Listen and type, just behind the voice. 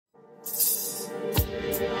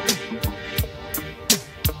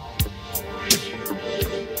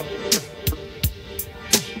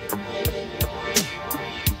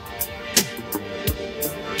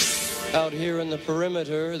here in the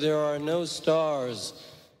perimeter, there are no stars.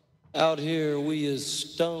 Out here, we is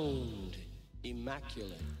stoned,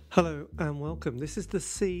 immaculate. Hello and welcome. This is the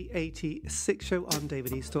C86 show. I'm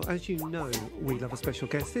David Eastaugh. As you know, we love a special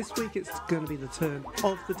guest. This week it's going to be the turn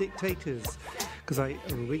of the Dictators, because I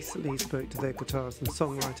recently spoke to their guitarist and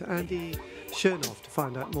songwriter Andy Shernoff to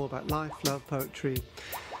find out more about life, love, poetry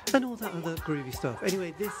and all that other groovy stuff.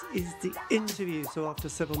 Anyway, this is the interview, so after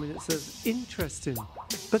several minutes of interesting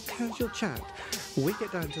but casual chat, we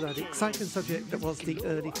get down to that exciting subject that was the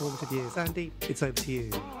early formative years. Andy, it's over to you.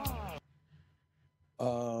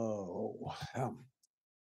 The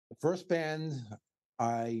first band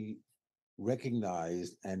I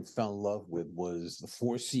recognized and fell in love with was the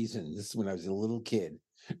Four Seasons when I was a little kid,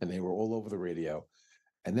 and they were all over the radio.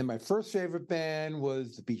 And then my first favorite band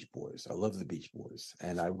was the Beach Boys. I love the Beach Boys.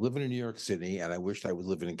 And I live in New York City, and I wished I was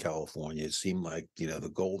living in California. It seemed like,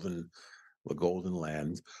 the golden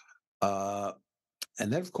land. And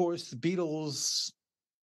then, of course, the Beatles,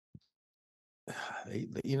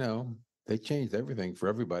 they changed everything for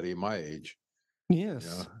everybody my age.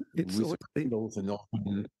 Yes, it's always Beatles and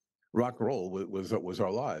rock and roll was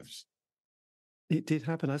our lives. It did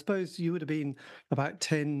happen. I suppose you would have been about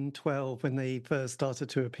 10, 12 when they first started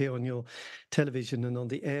to appear on your television and on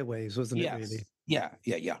the airwaves, wasn't it, really? Yeah.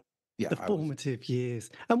 The formative years.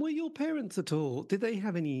 And were your parents at all, did they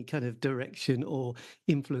have any kind of direction or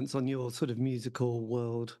influence on your sort of musical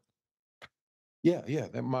world? Yeah.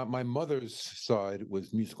 My mother's side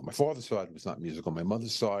was musical. My father's side was not musical. My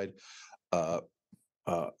mother's side,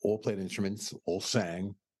 all played instruments, all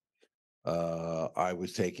sang. I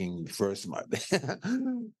was taking first my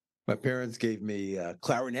parents gave me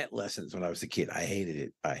clarinet lessons when I was a kid. I hated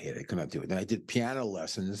it. I could not do it. Then I did piano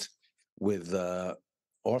lessons with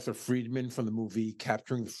Arthur Friedman from the movie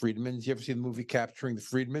Capturing the Friedmans. You ever see the movie Capturing the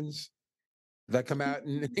Friedmans? Did that come out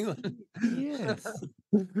in England? Yes.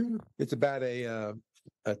 It's about a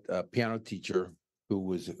piano teacher who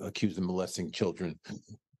was accused of molesting children.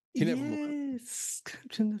 Yes.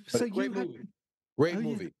 So great movie. Great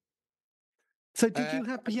movie. Yeah. So did you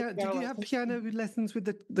have piano lessons with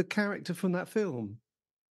the character from that film?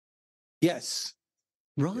 Yes.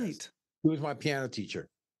 Right. Yes. He was my piano teacher.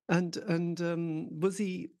 And was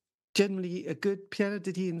he generally a good piano?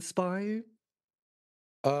 Did he inspire you?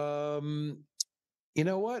 You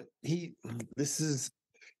know what? He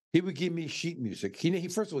would give me sheet music. He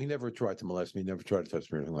first of all, he never tried to molest me, never tried to touch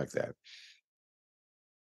me or anything like that.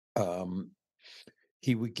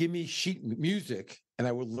 He would give me sheet music, and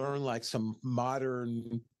I would learn like some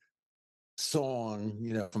modern song,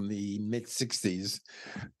 from the mid 60s,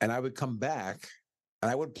 and I would come back and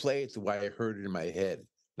I would play it the way I heard it in my head,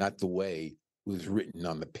 not the way it was written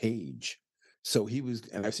on the page. So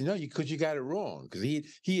and I said, no, because you got it wrong, because he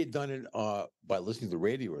had done it by listening to the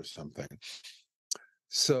radio or something.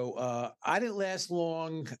 So I didn't last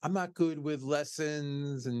long. I'm not good with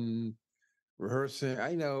lessons and rehearsing.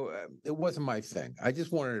 I know it wasn't my thing. I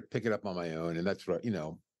just wanted to pick it up on my own, and that's what I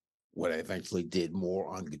eventually did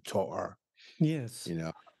more on guitar. Yes.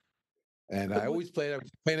 And I always played. I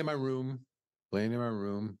was playing in my room,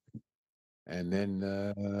 and then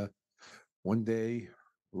one day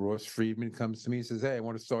Ross Friedman comes to me and says, "Hey, I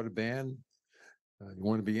want to start a band. You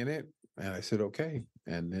want to be in it?" And I said, "Okay."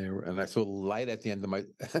 And I saw light at the end of my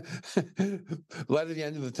light at the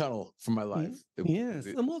end of the tunnel for my life. Yes.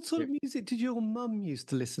 And what sort of music did your mum used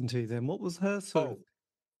to listen to then? What was her sort of?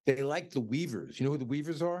 They liked the Weavers. You know who the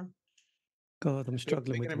Weavers are? God, I'm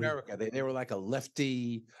struggling with in America. They were like a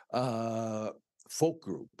lefty folk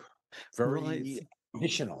group, very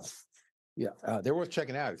traditional. Yeah, they're worth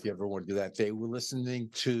checking out if you ever want to do that. They were listening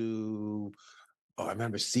to, I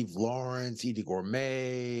remember Steve Lawrence, Edie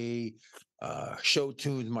Gourmet, show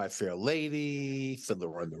tunes, My Fair Lady,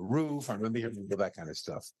 Fiddler on the Roof. I remember hearing that kind of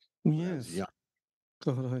stuff. Yes.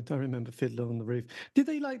 God, I remember Fiddler on the Roof. Did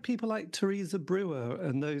they like people like Teresa Brewer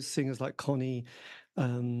and those singers like Connie?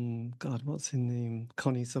 God, what's her name?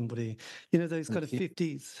 Connie somebody. Those kind of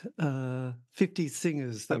 50s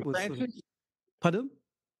singers that was sort of... Pardon?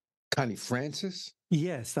 Connie Francis?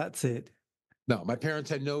 Yes, that's it. No, my parents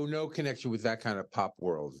had no connection with that kind of pop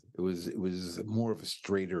world. It was more of a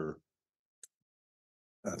straighter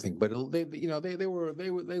thing. But they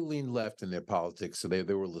leaned left in their politics, so they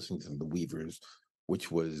were listening to the Weavers, which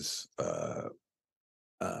was I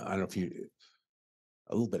don't know if a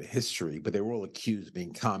little bit of history, but they were all accused of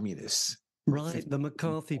being communists. Right, the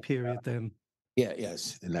McCarthy period then.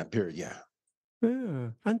 Yes, in that period, yeah. Yeah.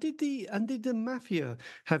 And did the mafia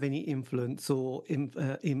have any influence or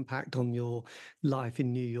impact on your life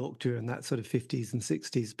in New York during that sort of 50s and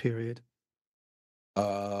 60s period?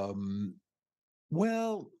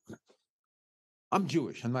 Well, I'm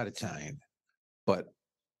Jewish. I'm not Italian, but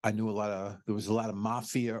I knew there was a lot of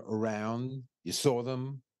mafia around. You saw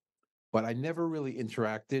them, but I never really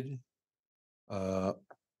interacted. Uh,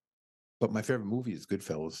 but my favorite movie is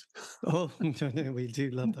Goodfellas. Oh, no, we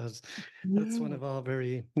do love that. That's one of our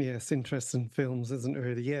very, yes, interesting films, isn't it,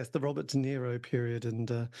 really? Yes, the Robert De Niro period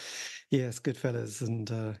and, yes, Goodfellas.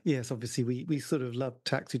 And, yes, obviously we sort of loved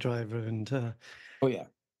Taxi Driver and Oh yeah.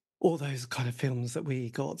 all those kind of films that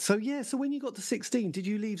we got. So, yeah, so when you got to 16, did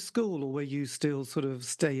you leave school or were you still sort of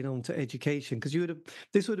staying on to education? Because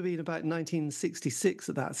this would have been about 1966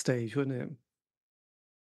 at that stage, wouldn't it?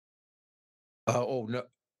 Oh no,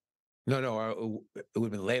 no. It would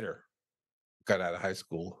have been later. Got out of high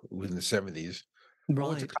school. It was in the 70s. I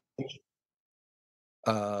went to Right.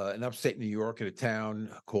 college in upstate New York at a town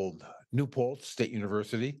called New Paltz State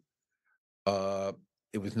University. Uh,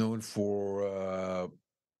 it was known for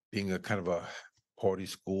being a kind of a party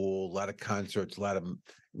school, a lot of concerts, a lot of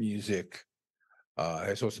music.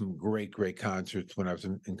 I saw some great concerts when I was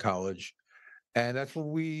in college, and that's when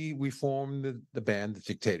we formed the band, the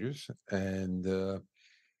Dictators, and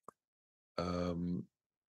um,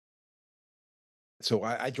 so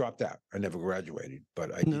I dropped out. I never graduated,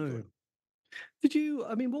 but I did go. No. Did you,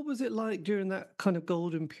 I mean, what was it like during that kind of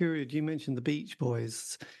golden period? You mentioned the Beach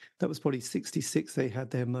Boys. That was probably 66, they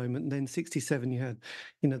had their moment. And then 67, you had,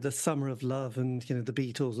 the Summer of Love and, the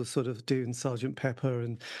Beatles were sort of doing Sergeant Pepper.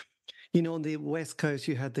 And on the West Coast,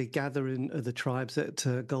 you had the gathering of the tribes at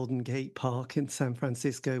Golden Gate Park in San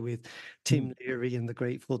Francisco with Mm. Tim Leary and the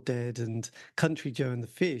Grateful Dead and Country Joe and the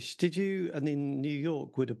Fish. And in New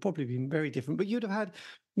York would have probably been very different, but you'd have had,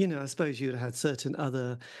 I suppose you'd have had certain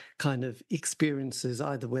other kind of experiences,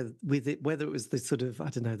 either with it, whether it was the sort of, I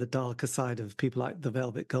don't know, the darker side of people like the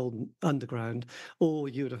Velvet Golden Underground, or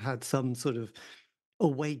you would have had some sort of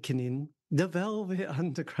awakening. The Velvet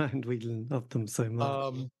Underground, we love them so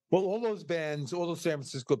much. Well, all those bands, all those San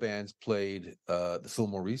Francisco bands played the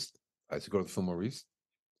Fillmore East. I used to go to the Fillmore East.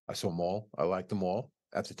 I saw them all. I liked them all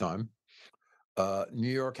at the time. New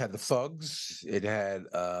York had the Thugs. It had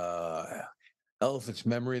Elephant's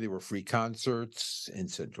Memory. There were free concerts in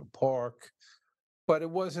Central Park, but it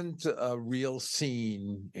wasn't a real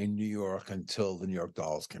scene in New York until the New York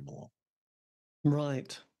Dolls came along.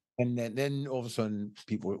 Right. And then all of a sudden,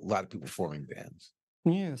 a lot of people forming bands.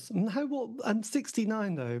 Yes. And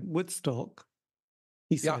 69 though, Woodstock,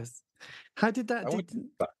 he Yeah, says. How did that I went.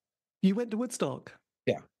 you went to Woodstock?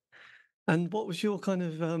 Yeah, And what was your kind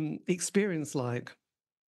of experience like?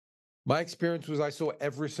 my experience was I saw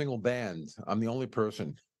every single band. I'm the only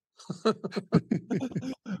person.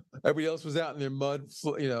 Everybody else was out in their mud,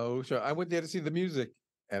 So I went there to see the music,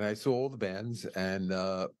 and I saw all the bands, and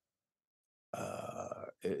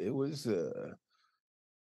it was. It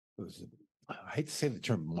was. I hate to say the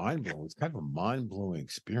term mind blowing. It's kind of a mind blowing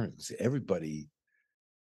experience. Everybody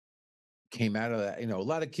came out of that. A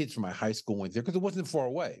lot of kids from my high school went there because it wasn't far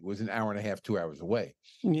away. It was an hour and a half, 2 hours away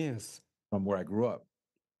Yes. from where I grew up,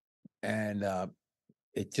 and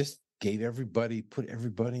it just put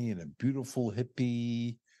everybody in a beautiful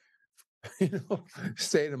hippie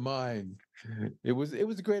state of mind. It was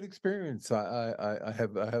a great experience. I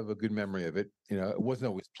have a good memory of it. It wasn't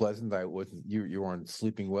always pleasant. I wasn't you weren't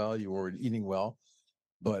sleeping well, you weren't eating well,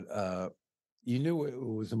 but you knew it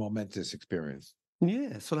was a momentous experience.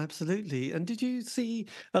 Yes, well, absolutely. And did you see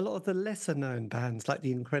a lot of the lesser known bands like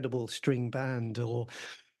the Incredible String Band or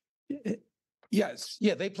eh, Yes,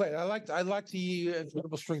 yeah, they played. I liked the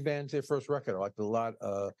Incredible String Band's their first record. I liked it a lot.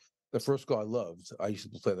 The First Girl I Loved. I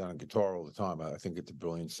used to play that on guitar all the time. I think it's a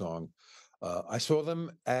brilliant song. I saw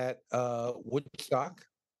them at Woodstock.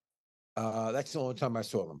 That's the only time I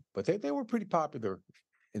saw them, but they were pretty popular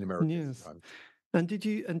in America at the yes. time. And did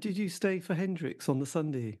you stay for Hendrix on the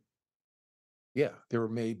Sunday? Yeah, there were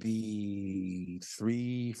maybe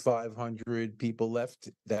 500 people left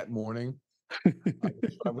that morning.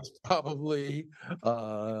 I was probably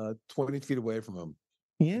 20 feet away from him.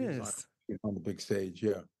 He was Yes. on the big stage.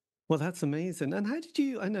 Yeah. Well, that's amazing. And how did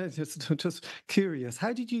you, I know, just curious,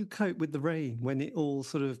 how did you cope with the rain when it all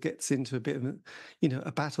sort of gets into a bit of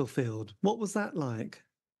a battlefield? What was that like?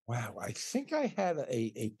 Wow. I think I had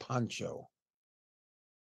a poncho.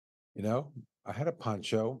 You know, I had a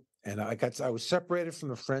poncho, and I was separated from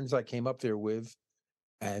the friends I came up there with,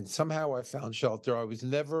 and somehow I found shelter. I was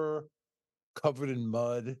never covered in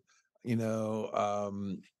mud. You know,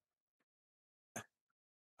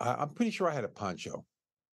 I'm pretty sure I had a poncho.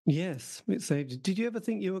 Yes, it saved you. Did you ever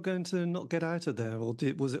think you were going to not get out of there, or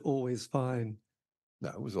was it always fine? No,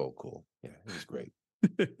 it was all cool. Yeah, it was great.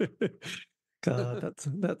 God,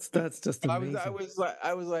 that's just I amazing. was like, I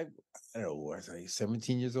don't know, was I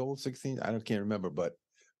 17 years old, 16? Can't remember, but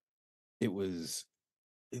it was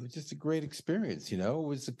it was just a great experience, you know. It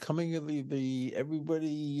was the coming of the everybody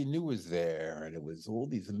you knew was there, and it was all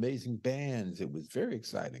these amazing bands. It was very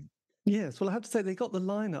exciting. Yes, well, I have to say they got the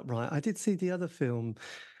lineup right. I did see the other film,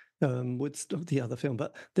 Woodstock, the other film,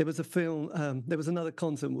 but there was a film, there was another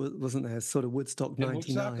concert, wasn't there? Sort of Woodstock And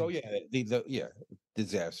Woodstock, oh '99. yeah, yeah,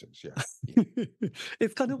 disasters, yeah, yeah.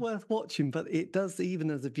 It's kind of worth watching, but it does, even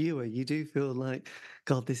as a viewer, you do feel like,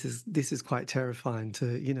 God, this is quite terrifying.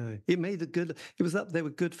 It made a good. It was up there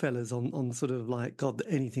with Goodfellas on sort of like, God,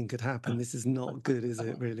 anything could happen. This is not good, is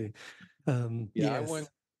it? Really? Yeah, I Yes. went.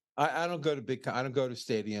 I don't go to I don't go to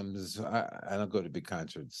stadiums. I don't go to big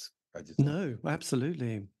concerts. I just don't. No,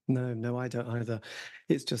 absolutely. No, no, I don't either.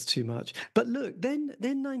 It's just too much. But look, then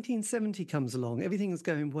 1970 comes along. Everything's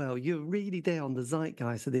going well. You're really there on the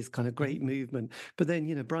zeitgeist of this kind of great Mhm. movement. But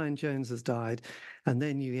then, Brian Jones has died, and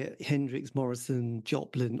then you get Hendrix, Morrison,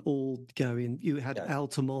 Joplin all going. You had Yes,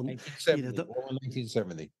 Altamont, you know, 1970, the all in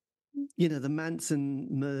 1970. the Manson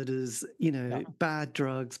murders, Yeah, bad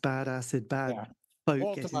drugs, bad acid, bad yeah.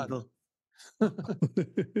 folk get Altamont. involved.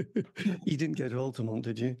 You didn't go to Altamont,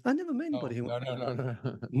 did you? I never met anybody Oh who. no, no, no,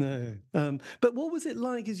 no. No, but what was it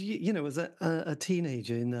like as as a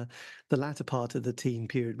teenager in the latter part of the teen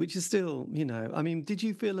period, which is still, I mean, did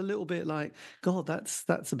you feel a little bit like, God, that's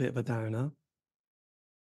a bit of a downer?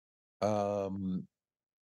 um,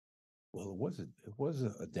 well, it was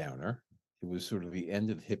a downer. It was sort of the end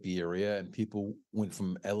of the hippie area, and people went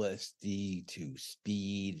from LSD to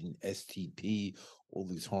speed and STP, all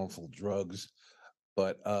these harmful drugs.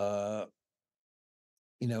 But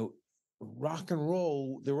you know, rock and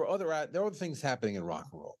roll. There were other things happening in rock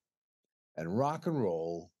and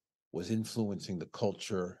roll was influencing the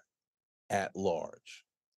culture at large.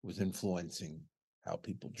 It was influencing how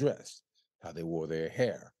people dressed, how they wore their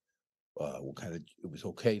hair, what kind of. It was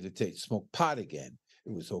okay to smoke pot again.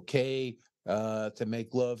 It was okay to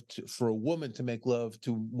make love for a woman to make love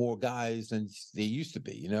to more guys than they used to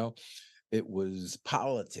be. You know, it was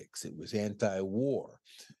politics. It was anti-war.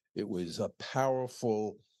 It was a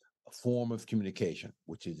powerful form of communication,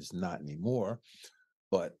 which it is not anymore.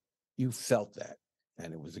 But you felt that,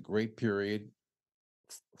 and it was a great period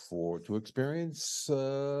to experience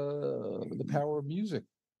the power of music.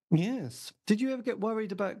 Yes. Did you ever get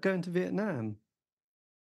worried about going to Vietnam?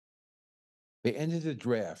 They ended the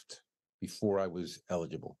draft before I was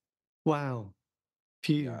eligible. Wow,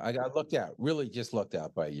 Yeah, phew. I got lucked out. Really, just lucked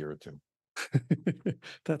out by a year or two.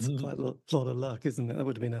 That's Mhm. quite a lot of luck, isn't it? That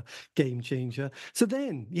would have been a game changer. So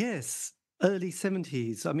then, yes, early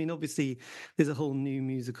 '70s. I mean, obviously, there's a whole new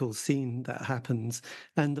musical scene that happens,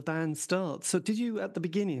 and the band starts. So, did you at the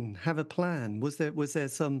beginning have a plan? Was there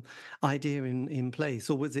some idea in place,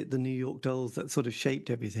 or was it the New York Dolls that sort of shaped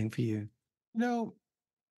everything for you? You know,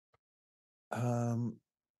 um,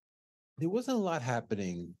 there wasn't a lot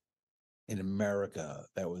happening in America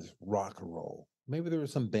that was rock and roll. Maybe there were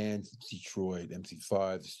some bands in Detroit,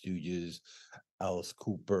 MC5, the Stooges, Alice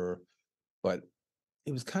Cooper, but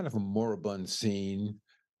it was kind of a moribund scene.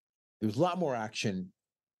 There was a lot more action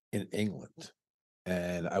in England.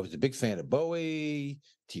 And I was a big fan of Bowie,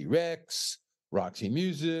 T Rex, Roxy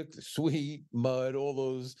Music, The Sweet, Mud, all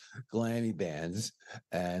those glammy bands.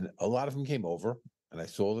 And a lot of them came over, and I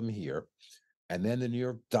saw them here. And then the New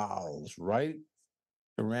York Dolls, right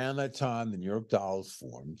around that time, the New York Dolls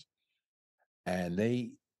formed, and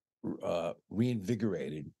they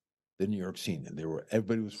reinvigorated the New York scene. And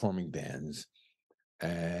everybody was forming bands,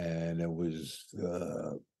 and it was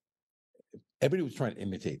everybody was trying to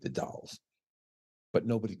imitate the Dolls, but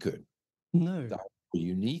nobody could. No. Dolls were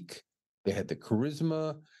unique. They had the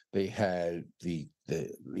charisma. They had they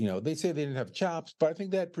say they didn't have chops, but I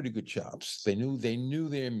think they had pretty good chops. They knew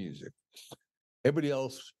their music. Everybody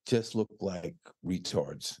else just looked like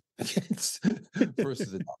retards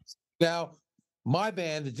versus the Dolls. Now, my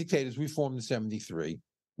band, the Dictators, we formed in '73.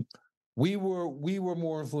 We were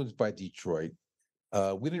more influenced by Detroit.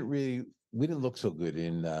 We didn't look so good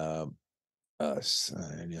in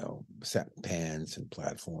satin pants and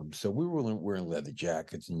platforms. So we were wearing leather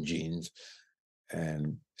jackets and jeans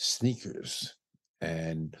and sneakers.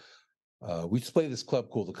 And we used to play this club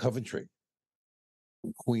called the Coventry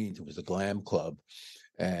in Queens. It was a glam club.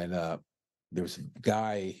 And there was a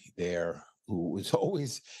guy there who was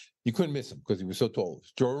always, you couldn't miss him because he was so tall. It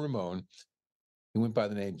was Joe Ramone. He went by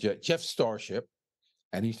the name Jeff Starship.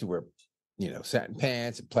 And he used to wear, satin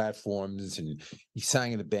pants and platforms. And he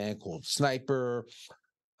sang in a band called Sniper.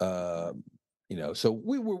 Uh, so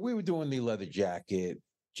we were doing the leather jacket,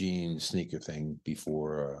 jeans, sneaker thing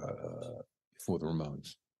for the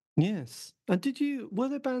Ramones. Yes. And were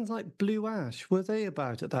there bands like Blue Ash? Were they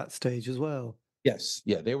about at that stage as well? Yes,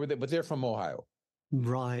 yeah, they were there, but they're from Ohio.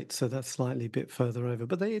 Right. So that's slightly a bit further over.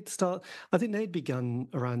 But I think they'd begun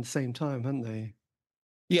around the same time, hadn't they?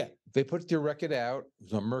 Yeah, they put their record out. It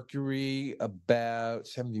was on Mercury about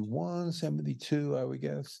 71, 72, I would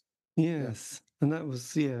guess. Yeah. Yes. And that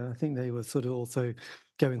was, yeah, I think they were sort of also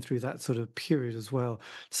going through that sort of period as well.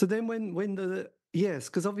 So then yes,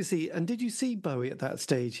 because obviously, and did you see Bowie at that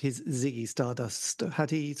stage, his Ziggy Stardust? Had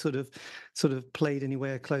he sort of played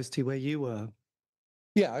anywhere close to where you were?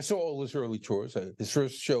 Yeah, I saw all his early tours. His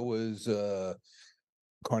first show was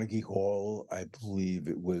Carnegie Hall. I believe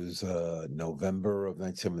it was November of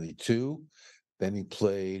 1972. Then he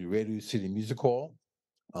played Radio City Music Hall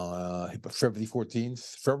February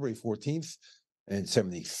 14th, in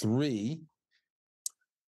 73.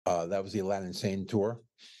 That was the Aladdin Sane tour.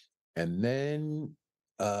 And then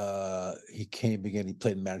he came again. He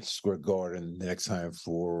played Madison Square Garden the next time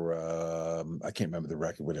for I can't remember the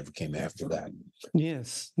record, whatever came after that.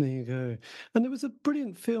 Yes, there you go. And there was a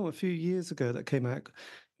brilliant film a few years ago that came out,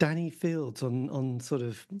 Danny Fields on sort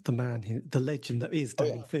of the legend that is Oh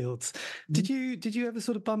Danny yeah. Fields. Mhm. Did you ever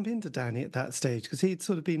sort of bump into Danny at that stage? Because he'd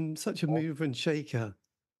sort of been such a all, mover and shaker.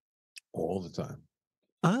 all the time.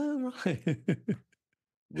 Ah, right.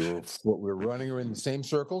 We were running in the same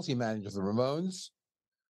circles. He managed the Ramones.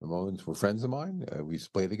 Ramones were friends of mine. We used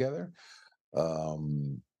to play together.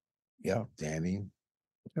 Yeah, Danny.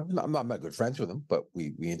 I'm not good friends with him, but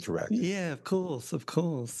we interacted. Yeah, of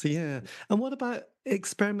course, yeah. And what about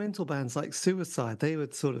experimental bands like Suicide? They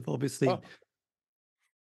would sort of obviously, Oh.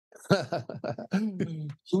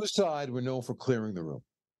 Suicide were known for clearing the room.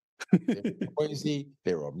 They were noisy.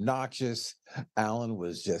 They were obnoxious. Alan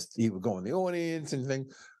was he would go in the audience and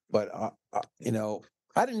things. But I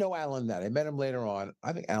didn't know Alan then. I met him later on.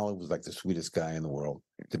 I think Alan was like the sweetest guy in the world,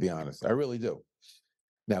 to be honest. I really do.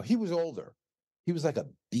 Now he was older. He was like a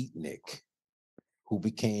beatnik who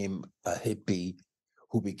became a hippie,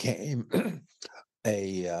 who became I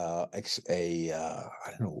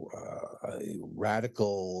don't know, a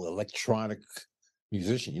radical electronic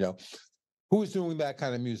musician. Who was doing that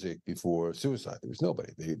kind of music before Suicide? There was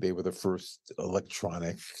nobody. They were the first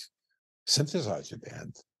electronic synthesizer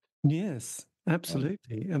band. yes, Um,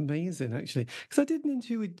 absolutely. Amazing, actually. Because I did an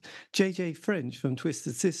interview with JJ French from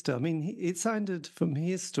Twisted Sister. I mean, it sounded from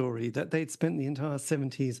his story that they'd spent the entire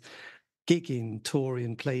 70s gigging,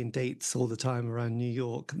 touring, playing dates all the time around New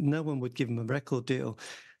York. No one would give them a record deal.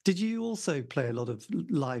 Did you also play a lot of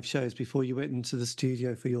live shows before you went into the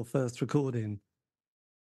studio for your first recording?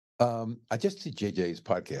 I just did JJ's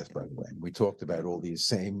podcast, by the way. We talked about all the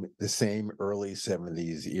same early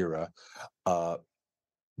 70s era. Uh,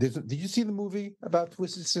 did you see the movie about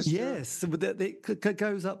Twisted Sister? Yes, but it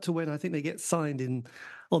goes up to when I think they get signed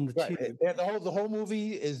on the Right. tube. The whole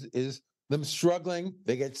movie is them struggling.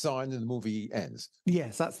 They get signed, and the movie ends.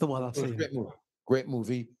 Yes, that's the one I've It was a seen. great movie. Great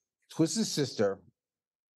movie. Twisted Sister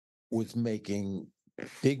was making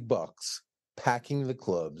big bucks packing the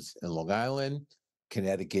clubs in Long Island,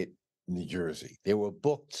 Connecticut, New Jersey. They were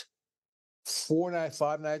booked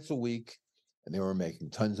 5 nights a week, and they were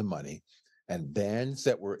making tons of money. And bands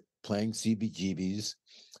that were playing CBGBs,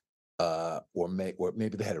 or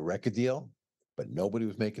maybe they had a record deal, but nobody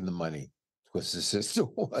was making the money. Twisted Sister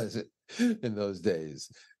was it in those days.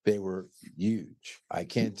 They were huge. I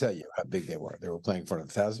can't tell you how big they were. They were playing in front of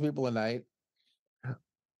 1,000 people a night,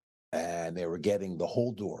 and they were getting the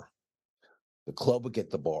whole door. The club would get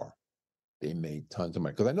the bar. They made tons of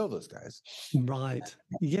money because I know those guys, Right.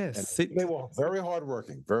 and Yes. they were very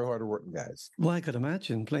hardworking guys. Well, I could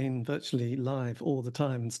imagine playing virtually live all the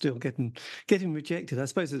time and still getting rejected. I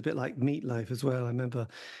suppose it's a bit like Meatloaf as well. I remember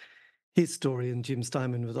his story, and Jim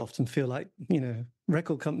Steinman would often feel like,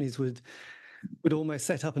 record companies would almost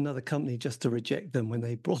set up another company just to reject them when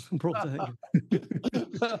they brought out.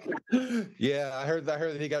 Yeah, I heard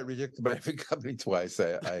that he got rejected by every company twice.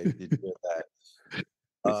 I did hear that.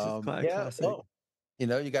 Which is quite a Yeah, classic. well,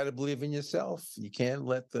 you got to believe in yourself. You can't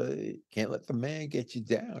let the man get you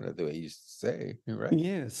down, or the way you used to say, right?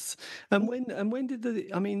 Yes. And when did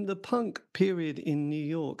the punk period in New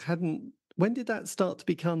York when did that start to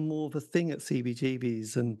become more of a thing at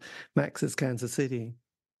CBGB's and Max's Kansas City?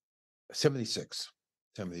 76.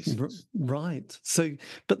 76. Right. So,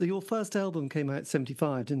 but your first album came out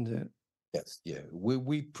 75, didn't it? Yes, yeah.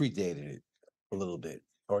 We predated it a little bit.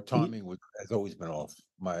 Our Ye- timing has always been off.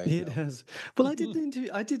 It has. Well, I did an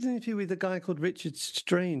interview with a guy called Richard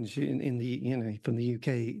Strange in the from the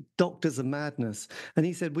UK, Doctors of Madness, and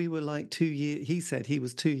he said we were like 2 years. He said he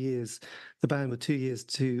was 2 years. The band were 2 years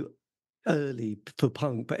too early for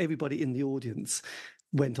punk, but everybody in the audience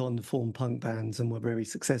went on to form punk bands and were very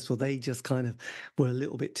successful. They just kind of were a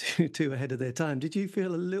little bit too ahead of their time. Did you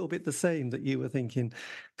feel a little bit the same, that you were thinking,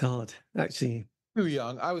 God, actually? Too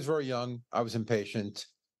young. I was very young. I was impatient.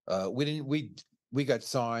 We didn't. We got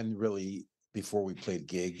signed really before we played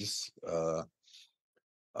gigs.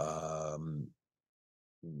 Um,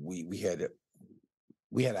 we had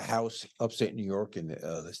a house upstate New York in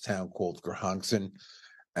this town called Gerhangsen,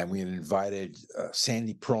 and we had invited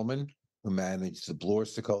Sandy Perlman, who managed the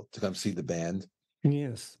Blurs, to come see the band.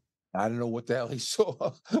 Yes. I don't know what the hell he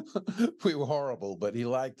saw. We were horrible, but he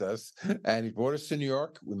liked us, and he brought us to New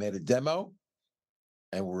York. We made a demo,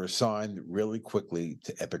 and we were signed really quickly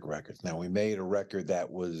to Epic Records. Now, we made a record that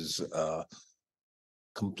was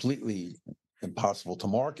completely impossible to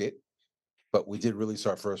market, but we did release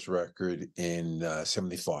our first record in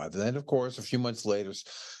 '75. And then, of course, a few months later,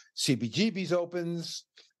 CBGB's opens,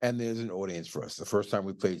 and there's an audience for us. The first time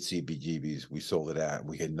we played CBGB's, we sold it out.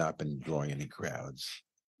 We had not been drawing any crowds.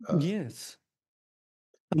 Yes.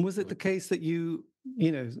 And was it the case that you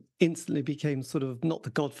instantly became sort of not the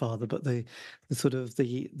godfather, but the sort of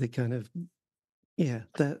the kind of, the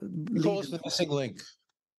We call leader? us the missing link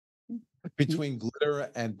between glitter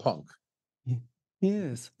and punk.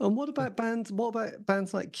 Yes. And what about bands? What about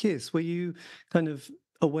bands like Kiss? Were you kind of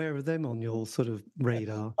aware of them on your sort of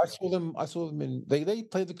radar? I saw them. I saw them in. They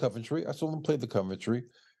played the Coventry. I saw them play the Coventry.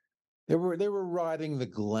 They were riding the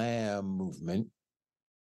glam movement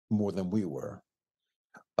more than we were.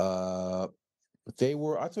 But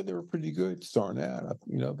I thought they were pretty good starting out.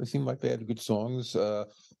 They seemed like they had good songs.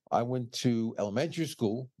 I went to elementary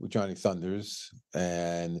school with Johnny Thunders,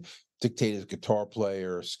 and Dictators guitar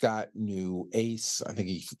player Scott knew Ace. I think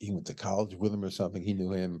he went to college with him or something. He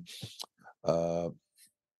knew him.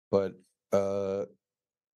 But I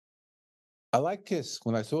liked Kiss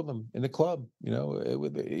when I saw them in the club.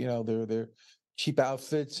 Their cheap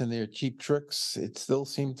outfits and their cheap tricks. It still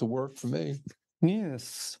seemed to work for me.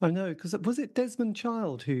 Yes, I know. Because was it Desmond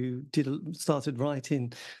Child who started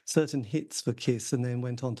writing certain hits for Kiss and then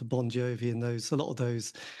went on to Bon Jovi and a lot of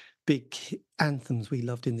those big anthems we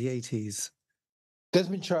loved in the 80s?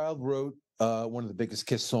 Desmond Child wrote one of the biggest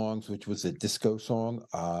Kiss songs, which was a disco song.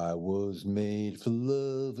 I was made for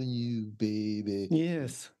loving you, baby.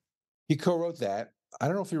 Yes. He co-wrote that. I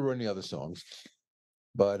don't know if he wrote any other songs,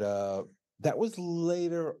 but that was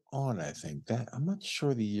later on, I think. I'm not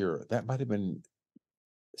sure the year. That might have been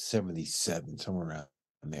 77, somewhere around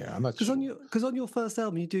there. I'm not sure. Because on your first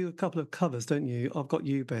album, you do a couple of covers, don't you? I've Got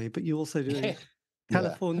You, Babe, but you also do Yeah.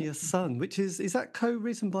 California Sun, which is that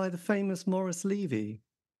co-written by the famous Morris Levy?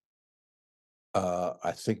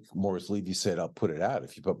 I think Morris Levy said, "I'll put it out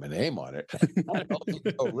if you put my name on it." I don't think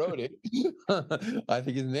he wrote it. I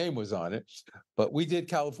think his name was on it. But we did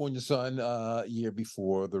California Sun a year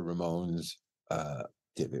before the Ramones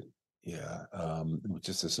did it. Yeah, it was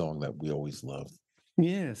just a song that we always loved.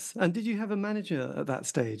 Yes. And did you have a manager at that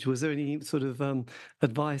stage? Was there any sort of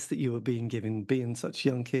advice that you were being given, being such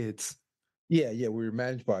young kids? Yeah. We were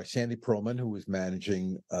managed by Sandy Perlman, who was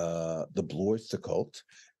managing the Blurs the Cult,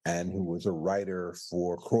 and who was a writer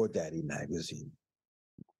for Crawdaddy magazine.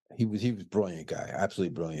 He was a brilliant guy,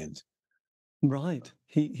 absolutely brilliant. Right.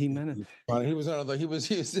 He managed. He was another. His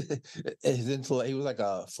intellect. He was like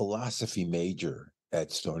a philosophy major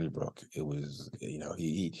at Stony Brook. It was,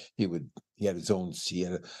 he had his own. He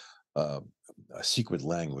had a secret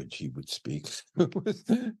language he would speak.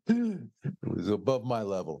 It was above my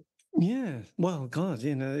level. Yeah. Well, God,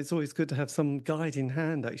 it's always good to have some guiding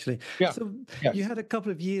hand, actually. Yeah. So Yes. you had a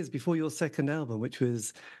couple of years before your second album, which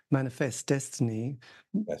was Manifest Destiny.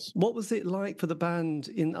 Yes. What was it like for the band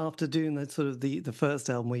after doing that sort of the first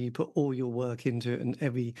album where you put all your work into it and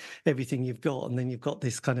everything you've got, and then you've got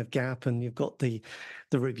this kind of gap, and you've got the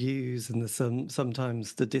reviews and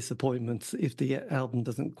sometimes the disappointments if the album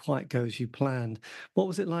doesn't quite go as you planned. What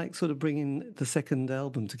was it like sort of bringing the second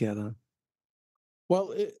album together?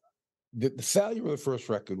 Well, the failure of the first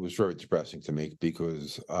record was very depressing to me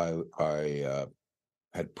because I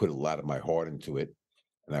had put a lot of my heart into it,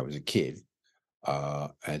 and I was a kid,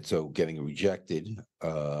 and so getting rejected,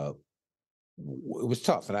 it was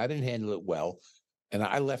tough, and I didn't handle it well, and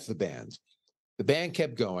I left the band. The band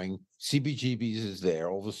kept going. CBGB's is there.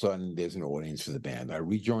 All of a sudden, there's an audience for the band. I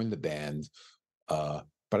rejoined the band, but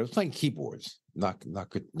I was playing keyboards, not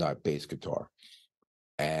bass guitar.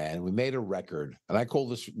 And we made a record, and I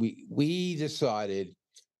called this. We decided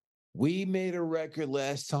we made a record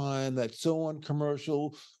last time that's so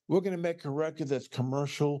uncommercial. We're going to make a record that's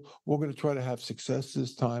commercial. We're going to try to have success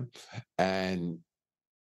this time, and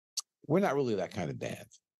we're not really that kind of band.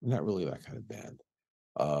 We're not really that kind of band.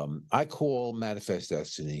 I call Manifest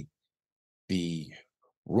Destiny the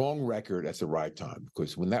wrong record at the right time,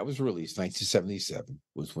 because when that was released, 1977,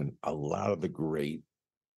 was when a lot of the great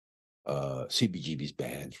CBGB's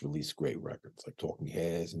bands released great records, like Talking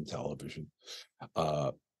Heads and Television.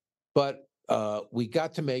 But we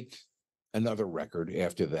got to make another record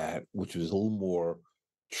after that, which was a little more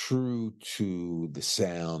true to the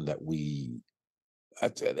sound that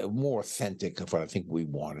more authentic of what I think we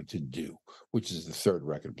wanted to do, which is the third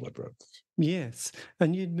record, Blood Brothers. Yes,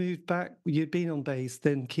 and you'd moved back. You'd been on bass,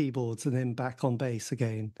 then keyboards, and then back on bass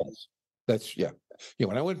again. That's yeah.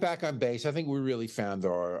 When I went back on bass, I think we really found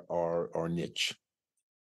our niche.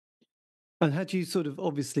 And had you sort of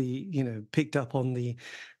obviously, picked up on the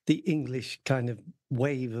English kind of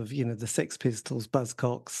wave of, the Sex Pistols,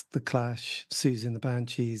 Buzzcocks, The Clash, Susie and the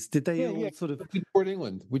Banshees? Did they all sort of? We toured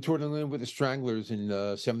England. We toured England with the Stranglers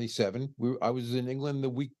in '77. I was in England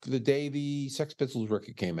the day the Sex Pistols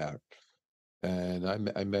record came out,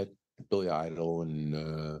 and I met Billy Idol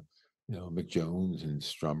and Mick Jones and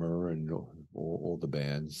Strummer and all the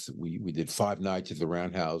bands. We did 5 nights at the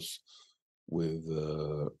Roundhouse with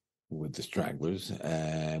the Stranglers,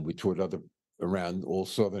 and we toured around all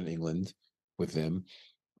southern England with them,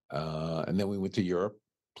 and then we went to Europe,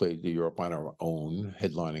 played Europe on our own,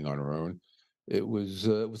 headlining on our own. It was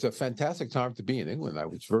a fantastic time to be in England. I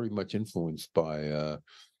was very much influenced by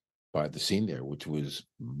the scene there, which was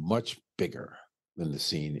much bigger than the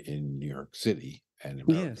scene in New York City and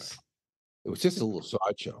America. Yes. It was just a little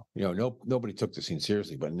sideshow. Nobody took the scene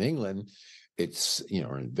seriously. But in England, it's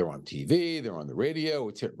they're on TV, they're on the radio,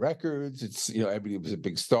 it's hit records. It's everybody was a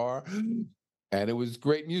big star, and it was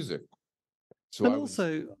great music. So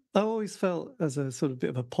I always felt, as a sort of bit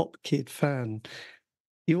of a pop kid fan,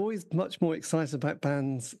 you're always much more excited about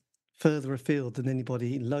bands further afield than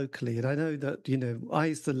anybody locally. And I know that, I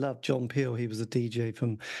used to love John Peel. He was a DJ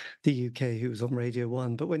from the UK who was on Radio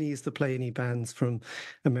 1. But when he used to play any bands from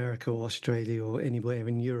America or Australia or anywhere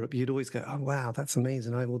in Europe, you'd always go, oh, wow, that's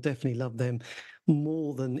amazing. I will definitely love them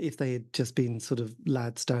more than if they had just been sort of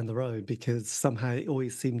lads down the road, because somehow it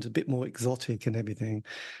always seemed a bit more exotic and everything.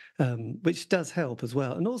 Which does help as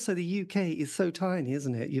well. And also the UK is so tiny,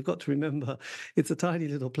 isn't it? You've got to remember it's a tiny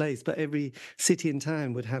little place, but every city and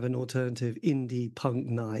town would have an alternative indie punk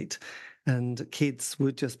night, and kids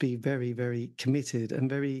would just be very, very committed and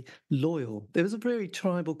very loyal. There was a very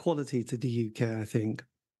tribal quality to the UK, I think.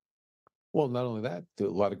 Well, not only that, a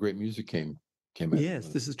lot of great music came out. Yes,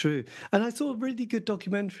 this is true. And I saw a really good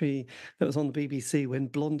documentary that was on the BBC when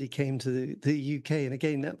Blondie came to the UK. And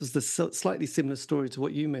again, that was the slightly similar story to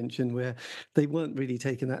what you mentioned, where they weren't really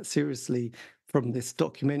taken that seriously from this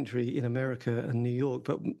documentary in America and New York.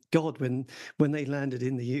 But God, when they landed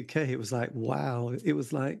in the UK, it was like, wow. It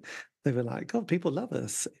was like, they were like, God, people love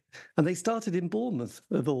us. And they started in Bournemouth,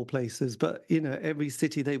 of all places. But, every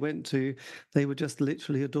city they went to, they were just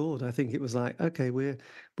literally adored. I think it was like, okay, we're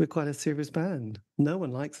quite a serious band. No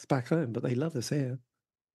one likes us back home, but they love us here.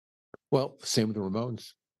 Well, same with the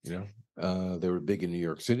Ramones. They were big in New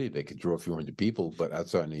York City. They could draw a few hundred people, but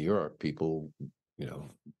outside New York, people,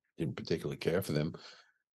 didn't particularly care for them.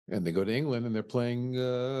 And they go to England and they're playing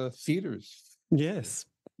theaters. Yes.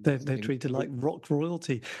 They're treated like rock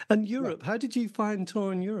royalty. And Europe, how did you find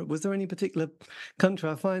touring Europe? Was there any particular country?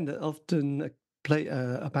 I find that often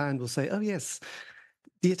a band will say, oh, yes,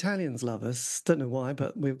 the Italians love us. Don't know why,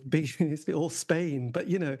 but we're big, or Spain. But,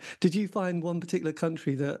 did you find one particular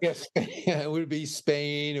country that... Yes, it would be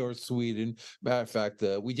Spain or Sweden. Matter of fact,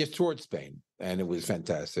 we just toured Spain, and it was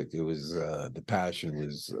fantastic. It was, the passion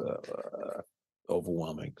was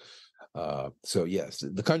overwhelming. So yes,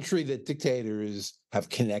 the country that Dictators have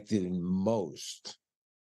connected in most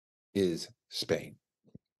is Spain.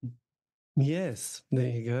 Yes, there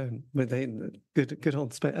you go. But they good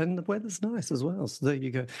on Spain, and the weather's nice as well. So there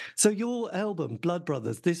you go. So your album, Blood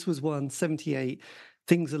Brothers, this was 78.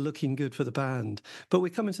 Things are looking good for the band, but we're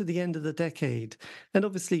coming to the end of the decade, and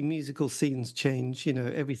obviously musical scenes change.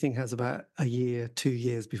 Everything has about a year, 2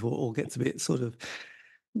 years before it all gets a bit sort of...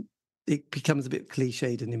 It becomes a bit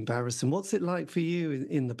cliched and embarrassing. What's it like for you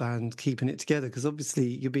in the band, keeping it together? Because obviously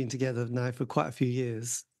you've been together now for quite a few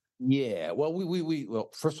years. Yeah, well, well,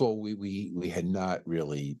 first of all, we had not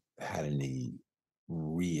really had any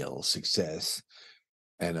real success,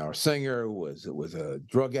 and our singer was a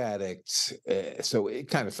drug addict, so it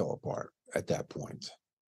kind of fell apart at that point,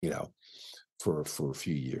 for a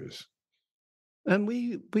few years. And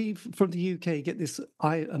we from the UK get this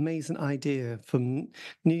amazing idea from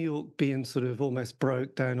New York being sort of almost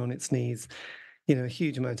broke down on its knees. a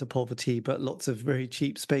huge amount of poverty, but lots of very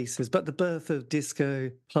cheap spaces. But the birth of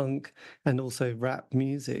disco, punk, and also rap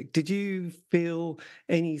music. Did you feel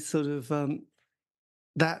any sort of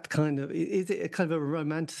that kind of, is it a kind of a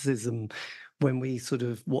romanticism when we sort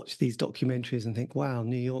of watch these documentaries and think, wow,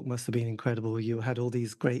 New York must have been incredible. You had all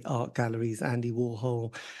these great art galleries, Andy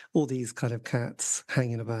Warhol, all these kind of cats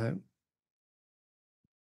hanging about.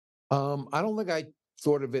 I don't think I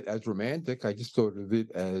thought of it as romantic. I just thought of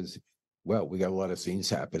it as, well, we got a lot of scenes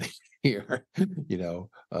happening here, you know.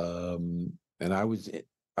 And I was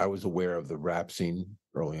aware of the rap scene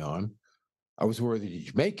early on. I was aware of the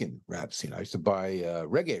Jamaican rap scene. I used to buy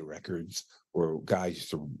reggae records where guys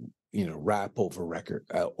used to, rap over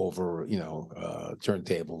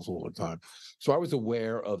turntables all the time. So I was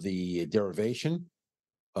aware of the derivation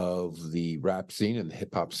of the rap scene and the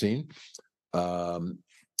hip hop scene. Um,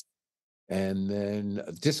 and then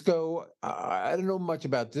disco, I don't know much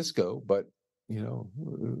about disco, but it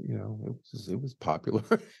was popular.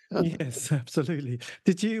 Yes, absolutely.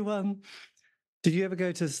 Did you ever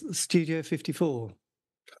go to Studio 54?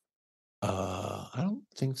 I don't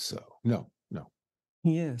think so. No, no.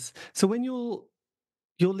 Yes. So when your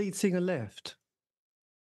lead singer left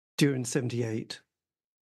during 78.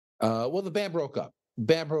 Well, the band broke up.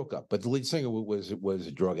 Band broke up, but the lead singer was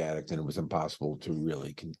a drug addict, and it was impossible to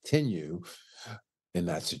really continue in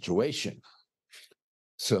that situation.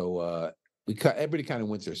 So everybody kind of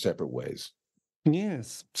went their separate ways.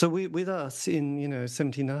 Yes. So with us in,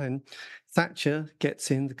 79, Thatcher gets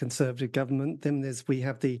in the Conservative government. Then we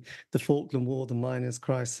have the Falkland War, the miners'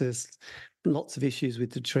 crisis, lots of issues with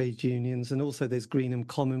the trade unions, and also there's Greenham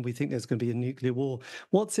Common. We think there's going to be a nuclear war.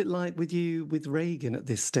 What's it like with you with Reagan at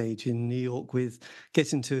this stage in New York, with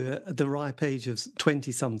getting to the ripe age of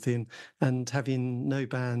 20-something and having no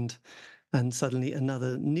band and suddenly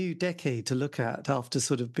another new decade to look at after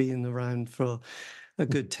sort of being around for a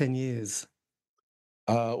good 10 years?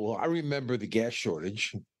 Well, I remember the gas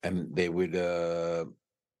shortage, and they would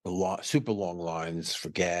super long lines for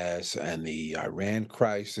gas, and the Iran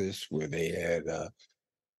crisis, where they had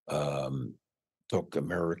um, took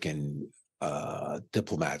American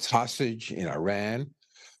diplomats hostage in Iran.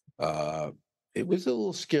 Uh, it was a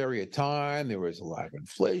little scary at time. There was a lot of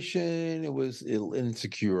inflation. It was an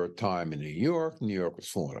insecure time in New York. New York was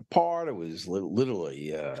falling apart. It was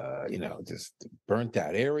literally, just burnt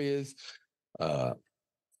out areas. Uh,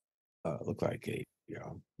 looked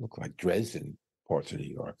like Dresden, parts of New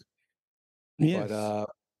York. But Yes.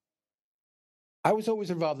 I was always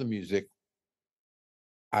involved in music.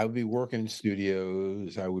 I would be working in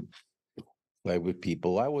studios. I would play with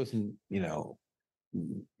people. I wasn't,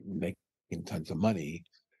 making tons of money,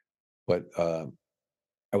 but I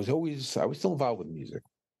was still involved with music.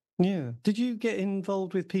 Yeah. Did you get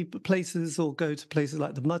involved with places, or go to places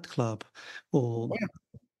like the Mud Club or Oh, yeah,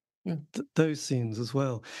 yeah. those scenes as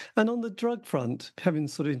well? And on the drug front, having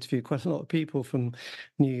sort of interviewed quite a lot of people from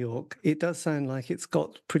New York, it does sound like it's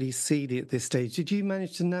got pretty seedy at this stage. Did you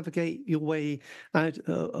manage to navigate your way out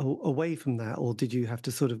away from that, or did you have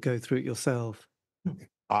to sort of go through it yourself?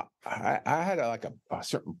 I had a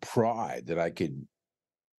certain pride that I could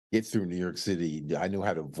get through New York City. I knew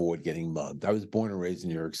how to avoid getting mugged. I was born and raised in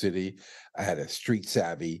New York City. I had a street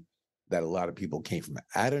savvy that a lot of people came from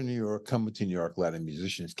out of New York, coming to New York. A lot of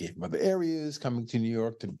musicians came from other areas, coming to New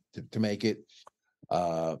York to make it.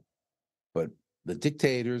 Uh, but the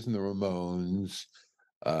Dictators and the Ramones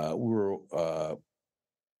were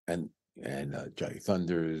and Johnny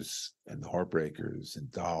Thunders and the Heartbreakers and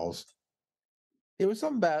Dolls. There was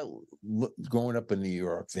something about growing up in New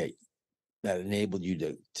York that enabled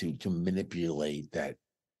you to manipulate that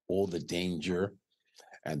all the danger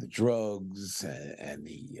and the drugs and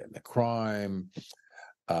the crime,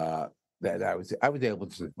 uh, that I was able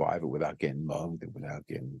to survive it without getting mugged and without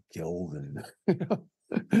getting killed, and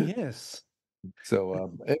Yes.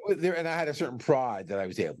 so it was there, and I had a certain pride that I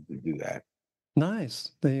was able to do that.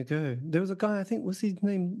 Nice. There you go. There was a guy, I think, was his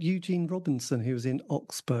name Eugene Robinson, who was in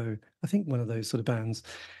Oxbow. I think one of those sort of bands.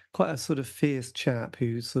 Quite a sort of fierce chap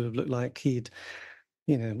who sort of looked like he'd,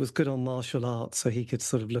 was good on martial arts, so he could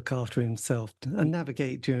sort of look after himself and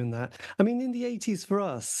navigate during that. I mean, in the 80s for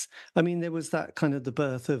us, I mean, there was that kind of the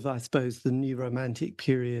birth of, I suppose, the new romantic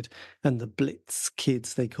period and the Blitz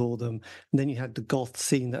kids, they call them. And then you had the goth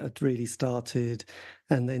scene that had really started.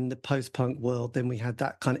 And then the post-punk world. Then we had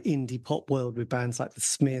that kind of indie pop world with bands like the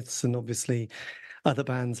Smiths and obviously other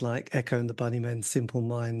bands like Echo and the Bunnymen, Simple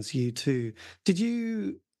Minds, U2. Did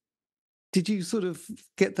you did you sort of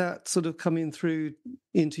get that sort of coming through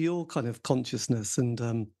into your kind of consciousness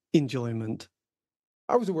and enjoyment?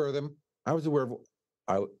 I was aware of them. I was aware of.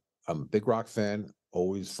 I, I'm a big rock fan.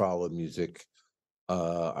 Always followed music.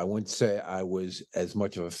 I wouldn't say I was as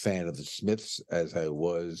much of a fan of the Smiths as I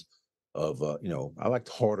was of, I liked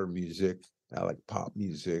harder music. I like pop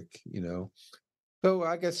music. So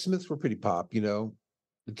I guess Smiths were pretty pop. The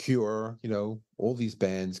Cure, all these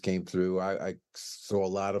bands came through. I saw a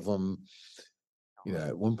lot of them.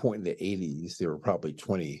 At one point in the 80s, there were probably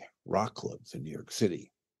 20 rock clubs in New York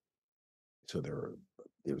City. So there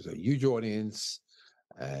was a huge audience,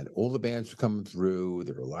 and all the bands were coming through.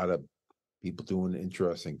 There were a lot of people doing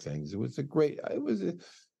interesting things. It was a good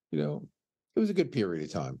period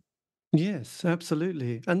of time. Yes,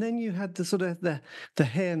 absolutely. And then you had the sort of the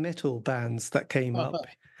hair metal bands that came up.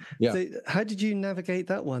 Yeah. So how did you navigate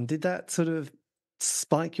that one? Did that sort of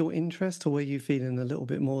spike your interest, or were you feeling a little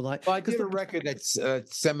bit more like? Well, I Because did a record that's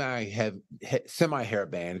semi hair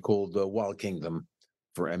band called Wild Kingdom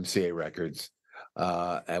for MCA Records,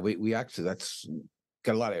 and we actually that's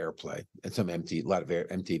got a lot of airplay and a lot of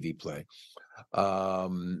MTV play.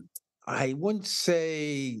 I wouldn't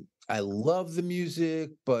say I love the music,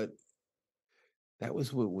 but that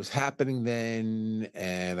was what was happening then,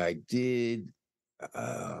 and I did.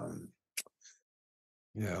 Um,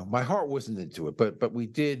 my heart wasn't into it, but we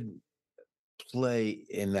did play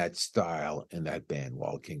in that style in that band,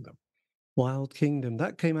 Wild Kingdom. Wild Kingdom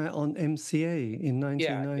that came out on MCA in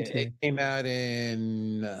Yeah, it 1990. came out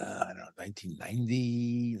in I don't know,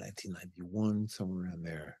 1990, 1991, somewhere around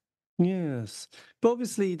there. Yes, but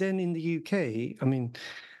obviously then in the UK, I mean,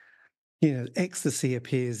 ecstasy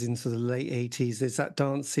appears in sort of the late 80s. There's that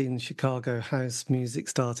dance scene, Chicago house music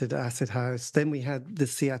started, acid house. Then we had the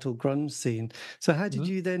Seattle grunge scene. So how did Mhm.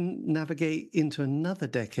 you then navigate into another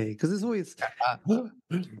decade? Because there's always,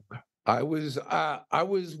 I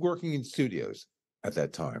was working in studios at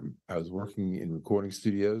that time. I was working in recording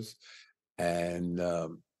studios, and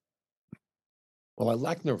well, I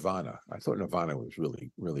liked Nirvana. I thought Nirvana was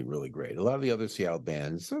really, really, really great. A lot of the other Seattle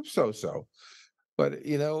bands, so, but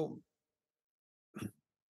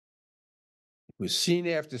with scene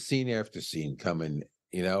after scene after scene coming.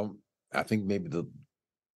 You know, I think maybe the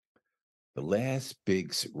last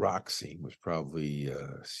big rock scene was probably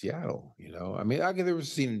Seattle. I mean, I guess there was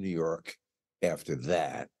a scene in New York after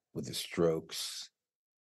that with the Strokes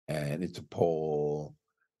and Interpol.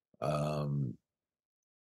 Um,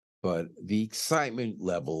 but the excitement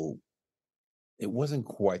level, it wasn't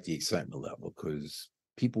quite the excitement level because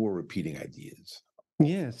people were repeating ideas.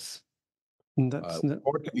 yes, and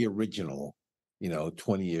Or to be original,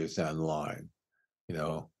 20 years down the line, you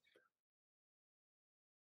know.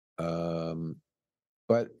 Um,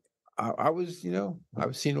 but I was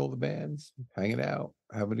seeing all the bands, hanging out,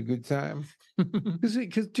 having a good time.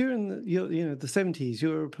 because during the 70s, you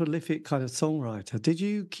were a prolific kind of songwriter. Did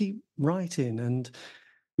you keep writing and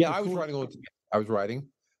Yeah, I was record? writing all the time. I was writing.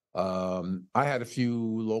 I had a few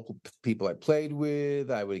local people I played with.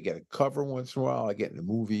 I would get a cover once in a while. I get in a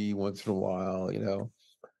movie once in a while.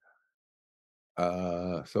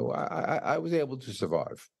 So I was able to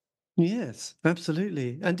survive. Yes,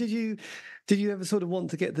 absolutely. And did you ever sort of want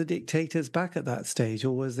to get the Dictators back at that stage,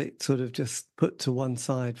 or was it sort of just put to one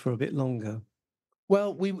side for a bit longer?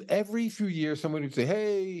 Well, we every few years somebody would say,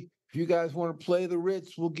 "Hey, if you guys want to play the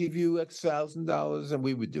Ritz, we'll give you X $1,000," and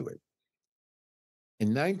we would do it.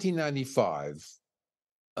 In 1995,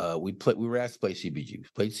 we were asked to play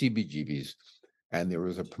CBGBs, played CBGBs, and there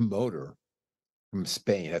was a promoter from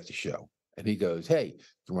Spain at the show. And he goes, "Hey, do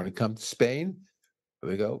you want to come to Spain?"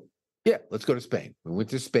 And we go, "Yeah, let's go to Spain." We went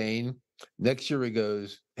to Spain. Next year he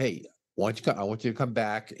goes, "Hey, why don't you come? I want you to come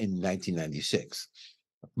back in 1996."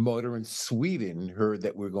 A promoter in Sweden heard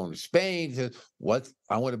that we are going to Spain. He says, "What?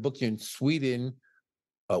 I want to book you in Sweden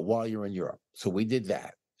while you're in Europe." So we did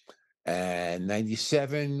that. And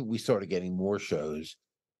 97, we started getting more shows.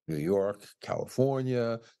 New York,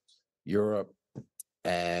 California, Europe.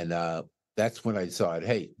 And that's when I decided,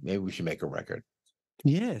 hey, maybe we should make a record.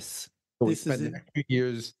 Yes, So we this is spent the it. next few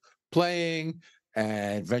years playing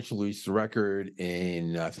and eventually released the record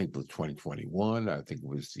in, I think, 2021. I think it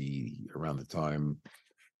was around the time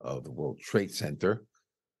of the World Trade Center.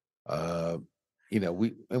 Uh,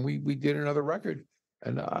 we did another record.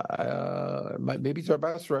 And maybe it's our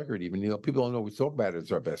best record, even. People don't always talk about it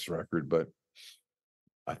as our best record, but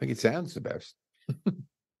I think it sounds the best.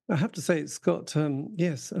 I have to say it's got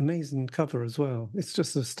yes, amazing cover as well. It's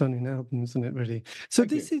just a stunning album, isn't it, really? So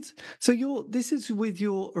Thank you. this is with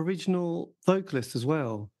your original vocalist as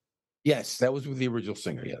well. Yes, that was with the original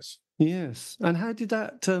singer. Yes, Yes. And how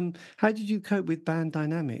did you cope with band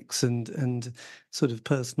dynamics and sort of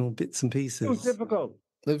personal bits and it was pieces? difficult.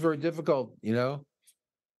 It was very difficult.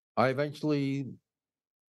 I eventually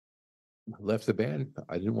left the band.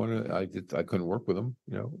 I didn't want to. I couldn't work with them.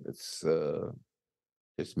 It's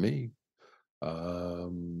just me.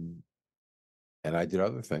 Um, and I did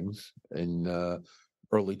other things in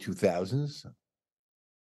early 2000s.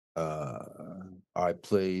 I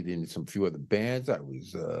played in some few other bands. I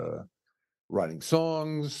was writing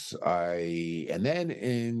songs. And then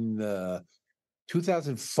in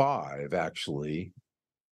 2005, actually,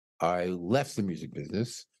 I left the music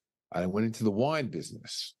business. I went into the wine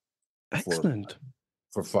business for Excellent.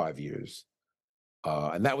 5 years,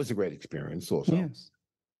 and that was a great experience, also. Yes.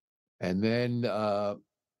 And then,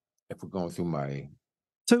 if we're going through my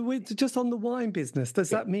So, with just on the wine business,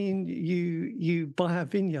 does yeah. that mean you buy a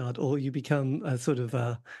vineyard or you become a sort of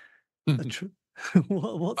a tr-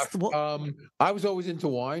 what? I was always into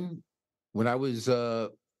wine. When I was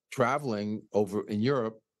traveling over in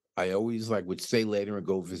Europe, I always would stay later and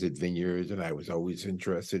go visit vineyards, and I was always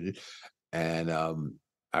interested. And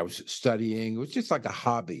I was studying. It was just like a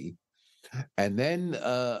hobby. And then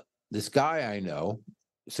this guy I know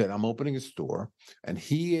said, "I'm opening a store," and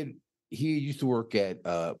he used to work at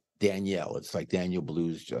Danielle. It's like Daniel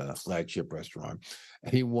Blue's flagship restaurant,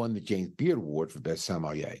 and he won the James Beard Award for best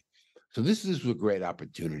sommelier. So this was a great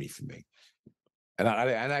opportunity for me, and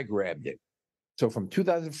I grabbed it. So from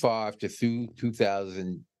 2005 to through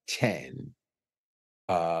 2010,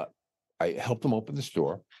 uh, I helped him open the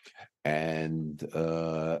store, and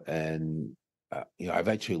I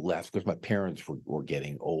eventually left because my parents were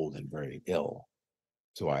getting old and very ill,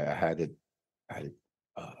 so I had to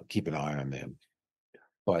keep an eye on them.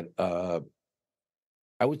 But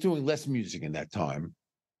I was doing less music in that time.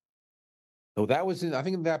 So that was I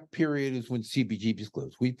think in that period is when CBGB's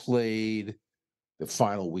closed. We played the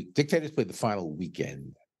final week. Dictators played the final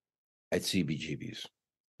weekend at CBGB's.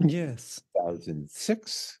 Yes.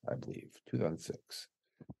 2006, I believe. 2006.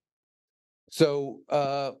 So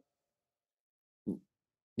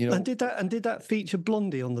you And know, did that feature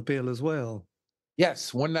Blondie on the bill as well?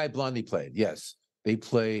 yes, one night Blondie played. Yes. They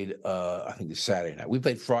played I think it's Saturday night. We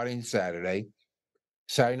played Friday and Saturday.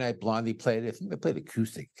 Saturday night Blondie played. I think they played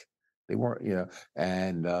acoustic. They weren't,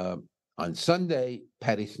 and on Sunday,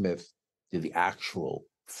 Patti Smith did the actual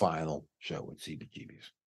final show at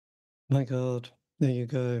CBGB's. My God, there you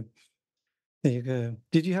go. There you go.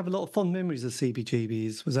 Did you have a lot of fond memories of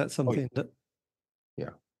CBGBs? Was that Oh something that? yeah,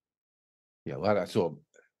 yeah. A lot. I saw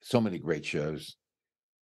so many great shows.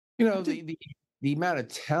 You know, Did, the amount of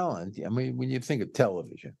talent. I mean, when you think of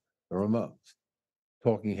television, the Ramones,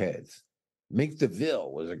 Talking Heads, Mink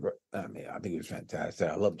DeVille was a great. I mean, I think it was fantastic.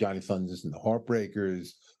 I love Johnny Thunders and the Heartbreakers.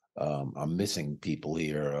 I'm missing people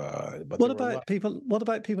here, but there were a lot. What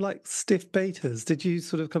about people like Stiff Bators? Did you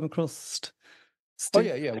sort of come across Oh Stiff?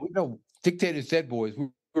 yeah, yeah. We know Dictators, Dead Boys. We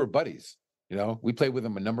were buddies. We played with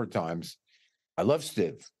them a number of times. I love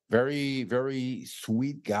Stiv. Very, very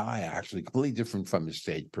sweet guy. Actually, completely different from his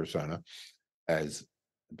stage persona, as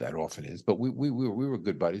that often is. But we were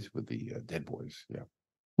good buddies with the Dead Boys. Yeah.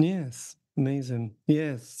 Yes, amazing.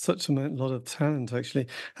 Yes, such a lot of talent actually.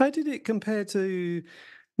 How did it compare to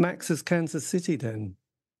Max's Kansas City then,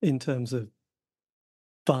 in terms of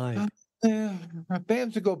vibe? Yeah,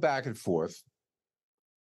 bands would go back and forth.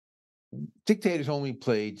 Dictators only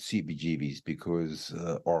played CBGBs because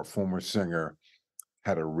our former singer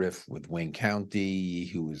had a riff with Wayne County,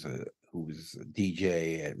 who was a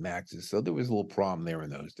DJ at Max's. So there was a little problem there in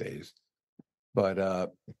those days. But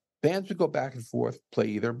bands would go back and forth, play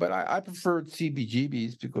either. But I preferred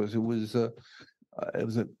CBGBs because it was a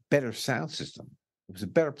better sound system. It was a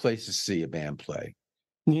better place to see a band play.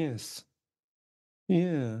 Yes,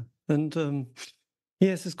 yeah, and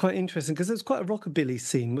yes, it's quite interesting because there's quite a rockabilly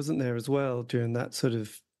scene, wasn't there, as well during that sort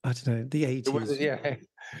of, I don't know, the It was 80s. yeah,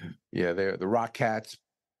 yeah. The Rock Cats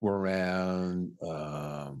were around.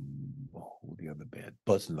 Who the other band?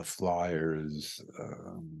 Buzz and the Flyers.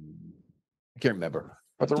 I can't remember,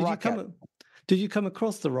 but the Did you Rock come Cats. a- did you come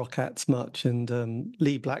across the Rockettes much and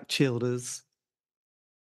Lee Black Childers?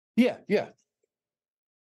 Yeah, yeah.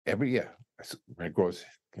 Every yeah, ran across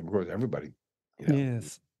came across everybody. You know,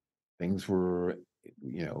 Yes. things were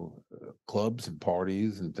clubs and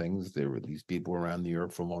parties and things. There were these people around New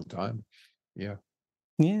York for a long time. Yeah.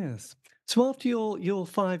 Yes. So after your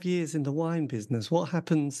 5 years in the wine business, what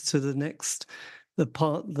happens to the last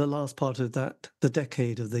part of that, the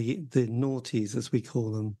decade of the noughties, as we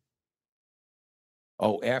call them?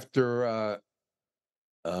 Oh, after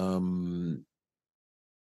um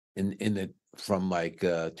in the from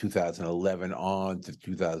 2011 on to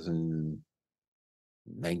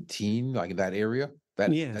 2019, like in that area,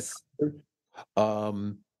 that Yes.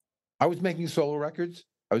 um I was making solo records.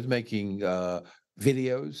 I was making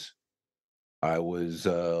videos. I was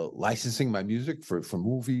licensing my music for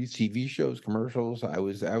movies, TV shows, commercials. I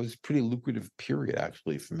was pretty lucrative period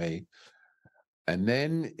actually for me. And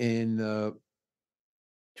then in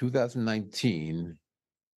 2019,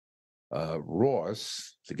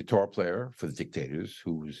 Ross, the guitar player for the Dictators,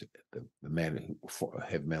 who's the man,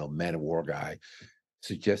 heavy metal man of war guy,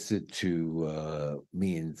 suggested to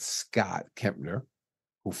me and Scott Kempner,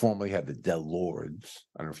 who formerly had the Del Lords.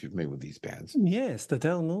 I don't know if you're familiar with these bands. Yes, the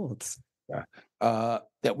Del Lords. Yeah.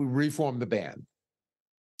 That we reformed the band.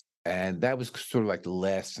 And that was sort of like the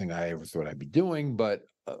last thing I ever thought I'd be doing. But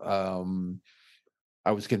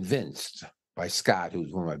I was convinced by Scott, who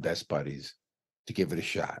was one of my best buddies, to give it a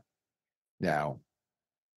shot. Now,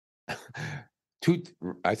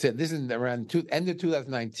 I said, this is around end of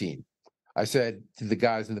 2019. I said to the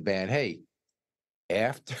guys in the band, hey,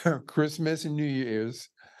 after Christmas and New Year's,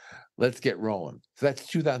 let's get rolling. So that's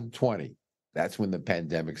 2020. That's when the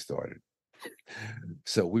pandemic started.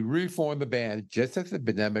 So we reformed the band just as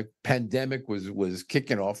the pandemic was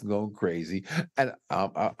kicking off and going crazy. And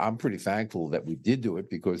I'm pretty thankful that we did do it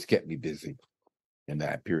because it kept me busy in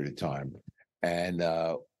that period of time. And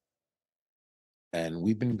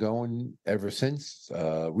we've been going ever since.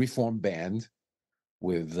 Reformed band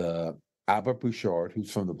with Albert Bouchard, who's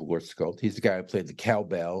from the Blort Cult. He's the guy who played the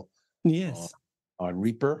cowbell Yes. on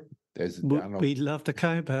Reaper. I don't know. We love the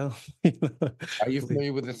cowbell. Are you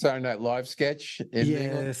familiar with the Saturday Night Live sketch in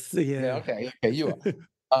England? Yes, yeah. Okay, you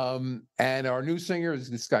are. And our new singer is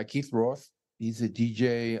this guy Keith Roth. He's a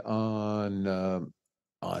DJ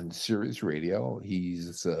on Sirius Radio.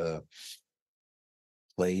 He's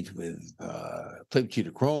played with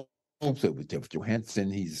Cheetah Chrome, played with David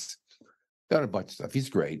Johansen. He's done a bunch of stuff. He's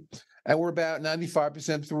great. And we're about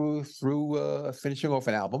 95% through finishing off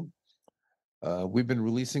an album. We've been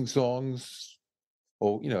releasing songs,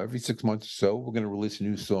 every 6 months or so. We're going to release a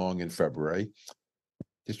new song in February.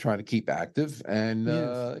 Just trying to keep active, and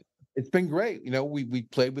it's been great. We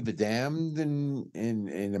played with the Damned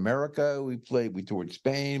in America. We toured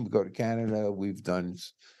Spain. We go to Canada. We've done,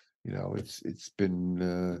 it's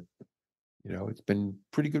been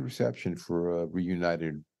pretty good reception for a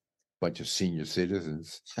reunited bunch of senior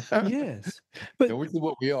citizens. Yes, but which is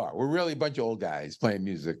what we are. We're really a bunch of old guys playing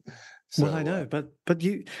music. So, well, I know, but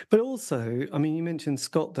also, I mean, you mentioned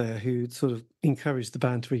Scott there, who sort of encouraged the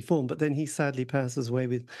band to reform, but then he sadly passes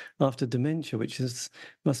away after dementia, which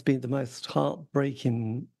must be the most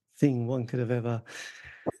heartbreaking thing one could have ever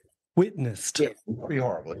witnessed. Yeah, pretty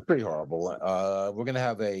horrible. It's pretty horrible. We're going to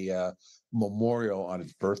have a memorial on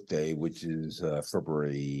his birthday, which is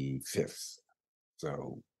February 5th.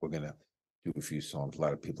 So we're going to do a few songs. A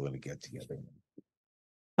lot of people are going to get together.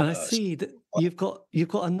 And I see that you've got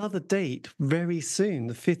another date very soon,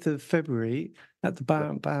 the 5th of February at the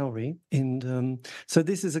Bowery. And so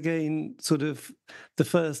this is again sort of the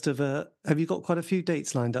first of have you got quite a few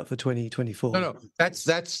dates lined up for 2024? No, that's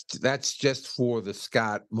just for the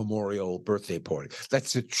Scott Memorial birthday party.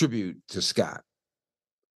 That's a tribute to Scott.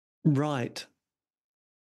 Right.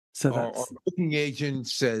 So our booking agent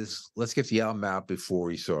says, let's get the album out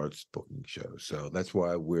before he starts booking shows. So that's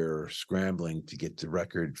why we're scrambling to get the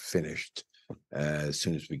record finished as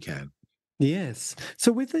soon as we can. Yes.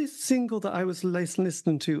 So with this single that I was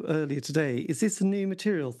listening to earlier today, is this a new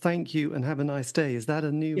material? Thank you and have a nice day. Is that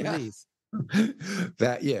a new release?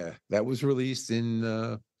 That was released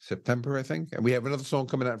in September, I think. And we have another song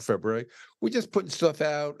coming out in February. We're just putting stuff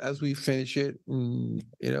out as we finish it. And,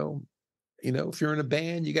 if you're in a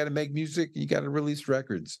band, you got to make music, you got to release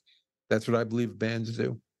records. That's what I believe bands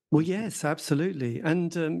do. Well, yes, absolutely.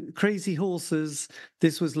 And Crazy Horses,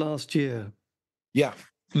 this was last year. Yeah.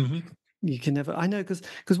 Mm-hmm. You can never, I know,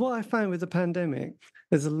 because what I found with the pandemic,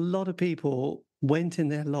 there's a lot of people went in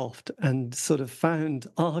their loft and sort of found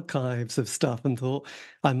archives of stuff and thought,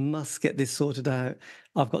 I must get this sorted out.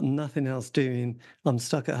 I've got nothing else doing. I'm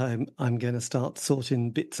stuck at home. I'm going to start sorting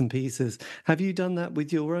bits and pieces. Have you done that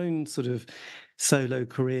with your own sort of solo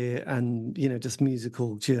career and, just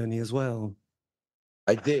musical journey as well?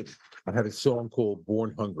 I did. I had a song called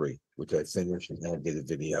Born Hungry, which I finished and I did a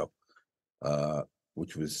video,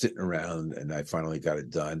 which was sitting around, and I finally got it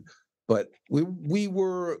done. But we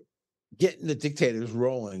were getting the Dictators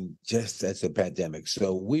rolling just as the pandemic.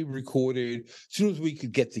 So we recorded, as soon as we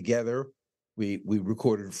could get together, we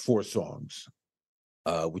recorded 4 songs,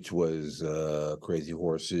 which was Crazy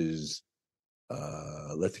Horses,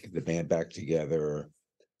 Let's Get the Band Back Together,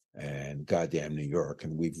 and Goddamn New York.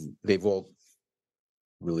 And they've all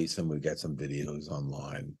released them. We've got some videos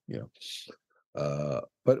online,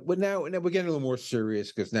 But now we're getting a little more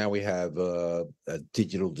serious because now we have a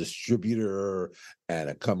digital distributor and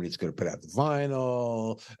a company that's going to put out the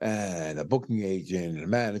vinyl and a booking agent and a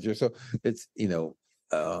manager. So it's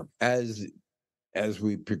as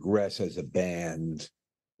we progress as a band,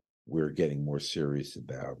 we're getting more serious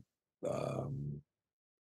about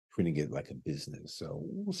treating it like a business. So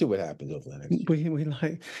we'll see what happens over the next year. We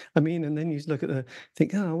like, I mean, and then you look at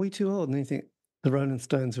think, oh, are we too old? And then you think, the Rolling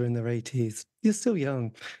Stones are in their 80s. You're still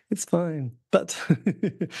young. It's fine. But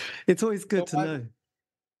it's always You good know to what? know.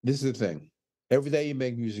 This is the thing. Every day you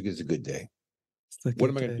make music is a good day. It's a What good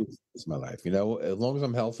am I going to day. do with my life? As long as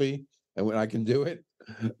I'm healthy and when I can do it,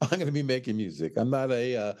 I'm going to be making music. I'm not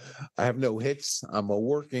I have no hits. I'm a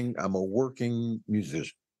working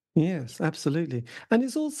musician. Yes, absolutely. And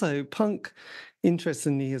it's also punk,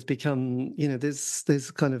 interestingly, has become,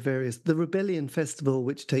 there's kind of various, the Rebellion Festival,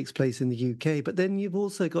 which takes place in the UK, but then you've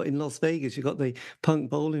also got in Las Vegas, you've got the punk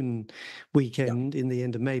bowling Yeah. weekend in the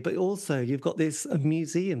end of May, but also you've got this a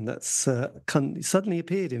museum that's suddenly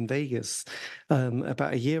appeared in Vegas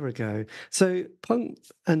about a year ago. So punk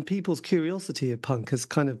and people's curiosity of punk has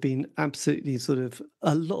kind of been absolutely sort of,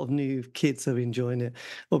 a lot of new kids are enjoying it.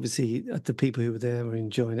 Obviously, the people who were there were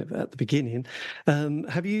enjoying it at the beginning.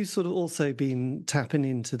 Have you sort of also been tapping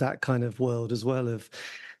into that kind of world as well of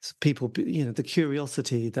people, the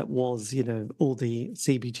curiosity that was, all the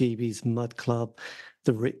CBGB's Mud Club,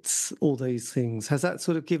 the Ritz, all those things? Has that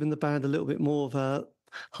sort of given the band a little bit more of a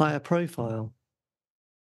higher profile?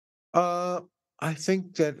 Uh, I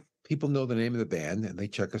think that people know the name of the band and they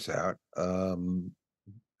check us out.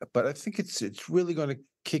 But I think it's really going to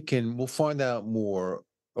kick in. We'll find out more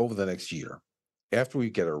over the next year. After we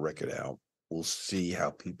get our record out, we'll see how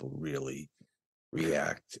people really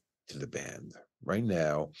react to the band. Right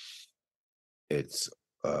now, it's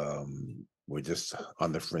we're just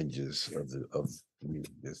on the fringes of the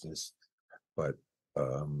music business. But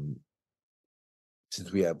um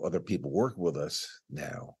since we have other people working with us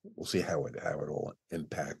now, we'll see how it all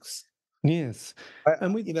impacts. Yes. I,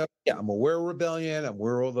 And with yeah, I'm aware of Rebellion. I'm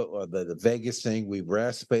aware of the Vegas thing. We were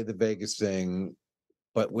asked to play the Vegas thing,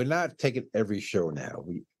 but we're not taking every show now.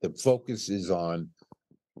 The focus is on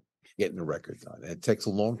getting the record done. And it takes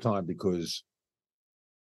a long time because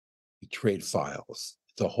you trade files.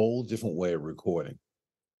 It's a whole different way of recording.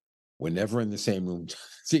 We're never in the same room.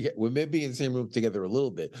 We may be in the same room together a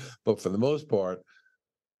little bit, but for the most part,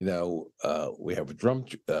 we have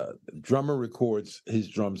drummer records his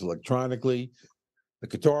drums electronically. The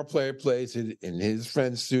guitar player plays it in his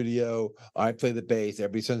friend's studio. I play the bass.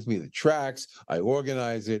 Everybody sends me the tracks. I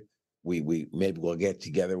organize it. We maybe we'll get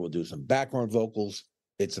together. We'll do some background vocals.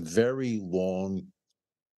 It's a very long,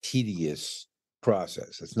 tedious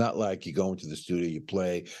process. It's not like you go into the studio, you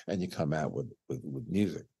play, and you come out with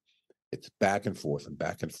music. It's back and forth and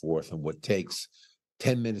back and forth. And what takes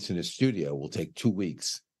 10 minutes in the studio will take 2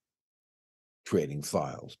 weeks creating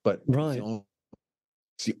files. But right.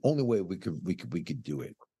 it's the only way we could do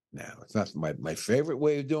it now. It's not my favorite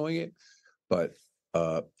way of doing it, but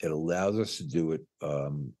it allows us to do it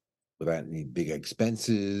without any big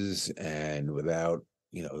expenses and without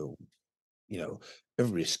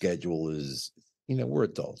everybody's schedule is we're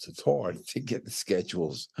adults. It's hard to get the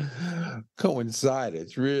schedules coincide.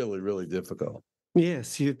 It's really really difficult.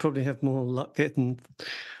 Yes, you'd probably have more luck getting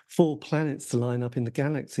 4 planets to line up in the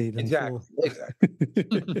galaxy than 4.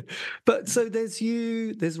 Exactly. But so there's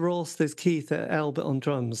you, there's Ross, there's Keith, Albert on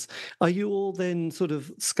drums. Are you all then sort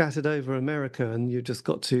of scattered over America and you just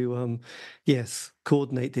got to, yes,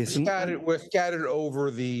 coordinate this? We're scattered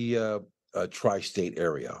over the tri-state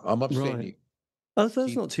area. I'm upstate New Right. York. Oh, so that's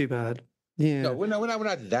Keith, not too bad. no, Yeah. we're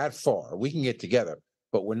not that far. We can get together,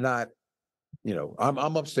 but we're not.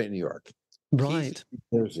 I'm upstate New York. Keith is Right.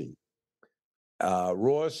 New Jersey.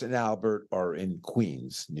 Ross and Albert are in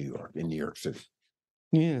Queens, New York, in New York City.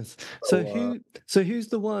 Yes. So So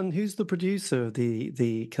who's who's the producer of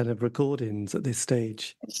the kind of recordings at this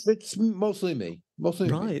stage? it's mostly me, mostly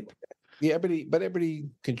me. Right. Yeah, everybody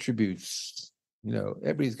contributes.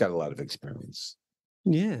 Everybody's got a lot of experience.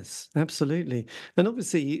 Yes, absolutely. And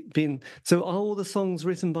obviously been so are all the songs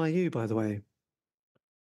written by you, by the way?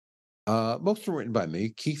 Most are written by me.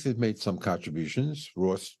 Keith has made some contributions.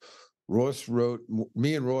 Ross wrote.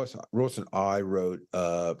 Me and Ross and I wrote.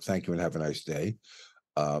 Thank you and have a nice day.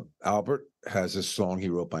 Albert has a song he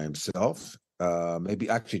wrote by himself. Maybe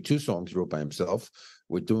actually 2 songs he wrote by himself.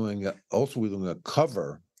 We're doing a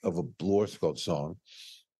cover of a Blue Oyster Cult song.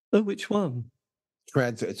 Oh, which one?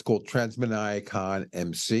 It's called Transmaniacon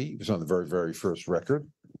MC. It was on the very, very first record.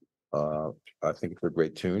 I think it's a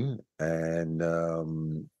great tune.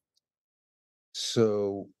 And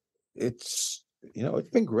so it's it's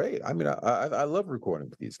been great. I mean, I love recording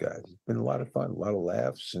with these guys. It's been a lot of fun, a lot of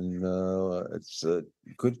laughs, and it's a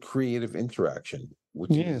good creative interaction,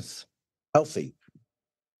 which is Yes. healthy.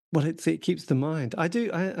 Well, it keeps the mind. I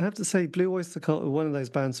have to say, Blue Oyster Cult were one of those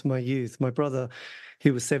bands from my youth. My brother,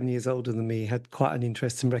 who was 7 years older than me, had quite an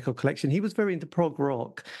interesting record collection. He was very into prog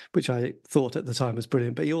rock, which I thought at the time was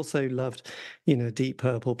brilliant. But he also loved, Deep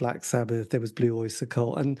Purple, Black Sabbath. There was Blue Oyster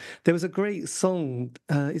Cult, and there was a great song.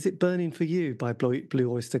 Is it "Burning for You" by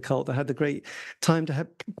Blue Oyster Cult that had the great time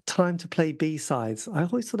to play B-sides. I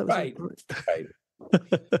always thought that was Right, right.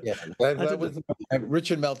 Yeah, I that don't know. was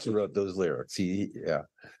Richard Meltzer wrote those lyrics. Yeah,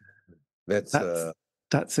 that's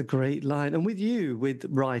That's a great line. And with you, with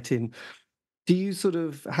writing, do you sort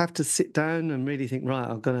of have to sit down and really think, right,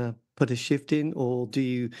 I'm going to put a shift in, or do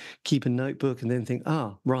you keep a notebook and then think,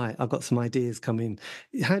 right, I've got some ideas coming?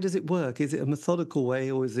 How does it work? Is it a methodical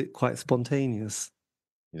way, or is it quite spontaneous?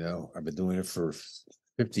 I've been doing it for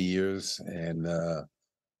 50 years, and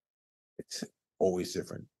it's always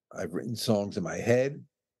different. I've written songs in my head.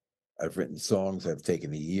 I've written songs that have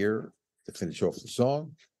taken a year to finish off the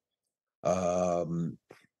song. Um,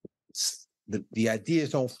 the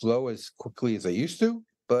ideas don't flow as quickly as they used to,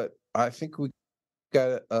 but I think we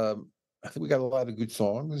got a lot of good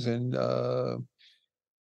songs, and I'm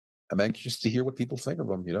anxious to hear what people think of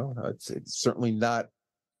them. It's certainly not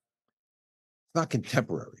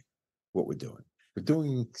contemporary what we're doing. We're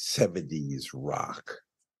doing 70s rock,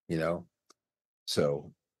 you know.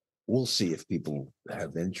 So we'll see if people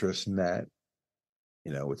have interest in that.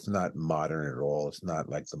 It's not modern at all. It's not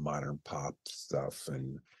like the modern pop stuff.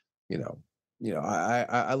 And you know,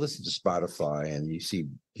 I listen to Spotify, and you see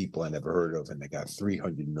people I never heard of, and they got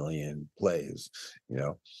 300 million plays. You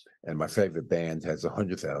know, and my favorite band has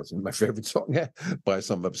 100,000. My favorite song by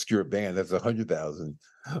some obscure band has 100,000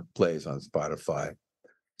 plays on Spotify.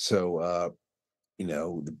 So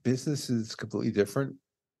the business is completely different.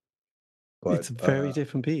 It's But a very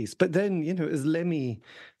different beast. But then, as Lemmy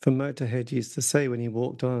from Motorhead used to say when he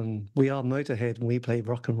walked on, we are Motorhead and we play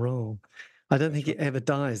rock and roll. I don't that's think right. it ever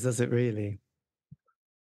dies, does it really?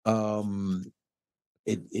 Um,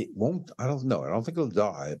 it won't. I don't know. I don't think it'll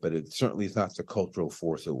die, but it certainly is not the cultural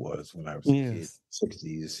force it was when I was a kid. Yes.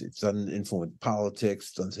 60s. It doesn't influence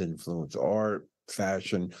politics. Doesn't influence art,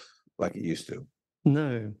 fashion, like it used to.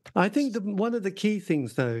 No, I think one of the key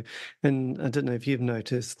things, though, and I don't know if you've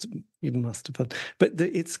noticed, you must have, but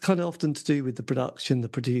it's kind of often to do with the production, the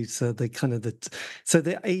producer, so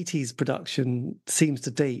the 80s production seems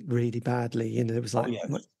to date really badly. It was Oh like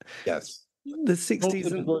yes, yes. the 60s Mostly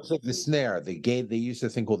and because of the snare, they used a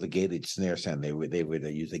thing called the gated snare sound. They would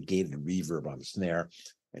use a gated reverb on the snare,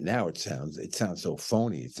 and now it sounds so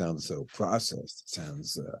phony. It sounds so processed. It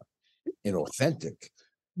sounds inauthentic.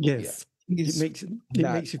 Yeah, yes, it he's makes it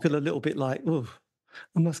not. makes you feel a little bit like, oh,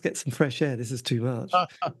 I must get some fresh air. This is too much.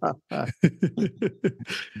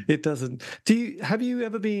 It doesn't. Have you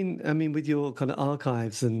ever been, I mean, with your kind of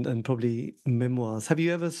archives and probably memoirs, have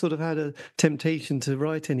you ever sort of had a temptation to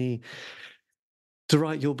write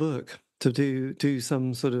your book, to do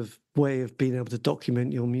some sort of way of being able to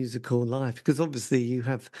document your musical life? Because obviously you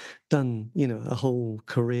have done, a whole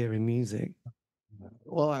career in music.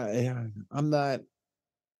 Well, I'm not.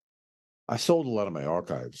 I sold a lot of my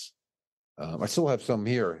archives. I still have some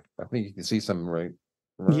here. I think you can see some right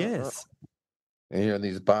Yes. here in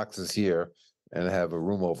these boxes here, and I have a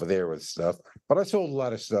room over there with stuff. But I sold a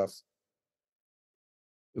lot of stuff.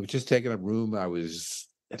 It was just taking up room.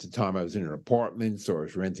 At the time I was in an apartment, so I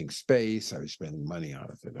was renting space. I was spending money on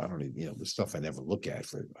it. I don't even, the stuff I never look at.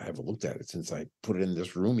 I haven't looked at it since I put it in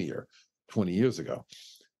this room here 20 years ago.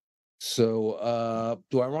 So,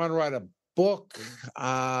 do I want to write a book?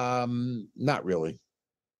 Not really.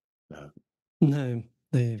 No, No,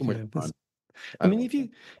 there you too much go. fun. I I don't mean, know.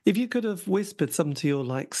 if you could have whispered something to your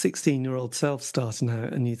like 16-year-old self starting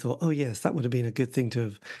out, and you thought, oh yes, that would have been a good thing to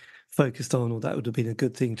have focused on, or that would have been a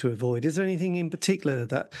good thing to avoid. Is there anything in particular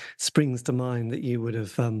that springs to mind that you would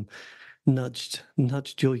have nudged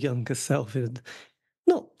your younger self in?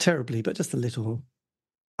 Not terribly, but just a little.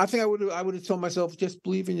 I think I would have told myself, just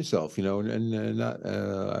believe in yourself, and not.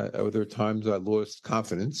 There are times I lost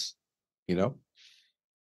confidence, you know,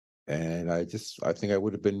 and I think I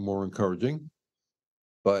would have been more encouraging.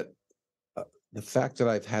 But the fact that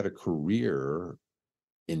I've had a career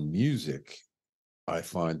in music, I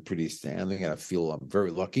find pretty astounding, and I feel I'm very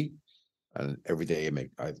lucky. And every day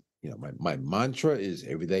my mantra is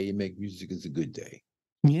every day you make music is a good day.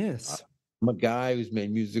 Yes. I'm a guy who's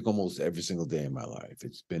made music almost every single day in my life.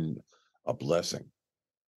 It's been a blessing,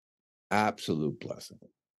 absolute blessing.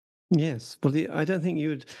 Yes. Well, I don't think you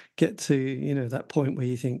would get to, that point where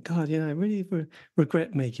you think, God, I really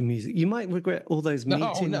regret making music. You might regret all those No,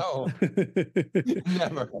 meetings. no,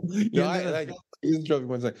 never. You'll never. I used to joke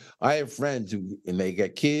once. Like, I have friends and they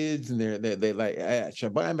got kids, and they like, should I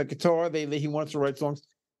buy him a guitar? He wants to write songs.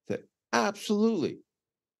 I said, absolutely.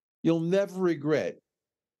 You'll never regret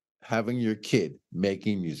having your kid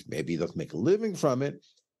making music. Maybe he doesn't make a living from it.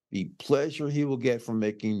 The pleasure he will get from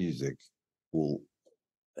making music will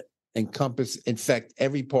infect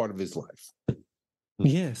every part of his life.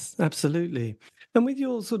 Yes, absolutely. And with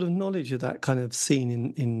your sort of knowledge of that kind of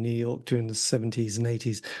scene in New York during the 70s and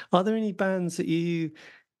 80s, are there any bands that you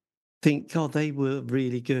think, God, they were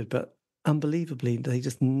really good, but unbelievably, they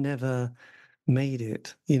just never made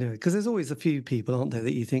it? Because there's always a few people, aren't there,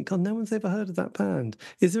 that you think, God, no one's ever heard of that band.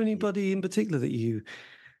 Is there anybody in particular that you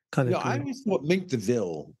kind of I always thought Mink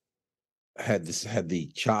DeVille had the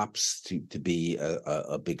chops to be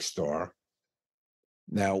a big star.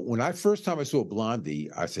 Now, when first time I saw Blondie,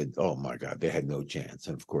 I said, "Oh my God, they had no chance."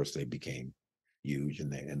 And of course, they became huge,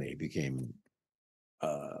 and they became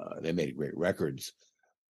they made great records.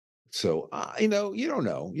 So you don't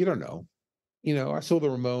know. I saw the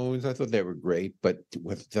Ramones. I thought they were great, but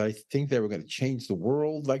did I think they were going to change the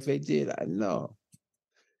world like they did? I know.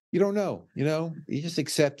 You don't know. You just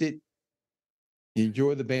accept it. You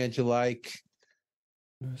enjoy the band you like.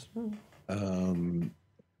 It's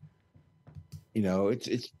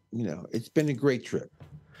been a great trip.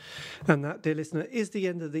 And that, dear listener, is the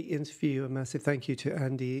end of the interview. A massive thank you to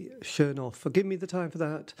Andy Shernoff for giving me the time for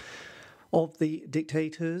that. Of the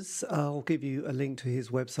Dictators, I'll give you a link to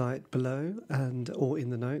his website below or in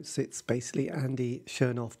the notes. It's basically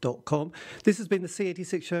andyshernoff.com. This has been the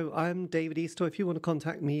C86 Show. I'm David Eastaugh. If you want to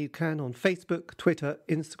contact me, you can on Facebook, Twitter,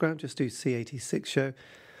 Instagram. Just do C86 Show.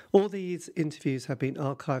 All these interviews have been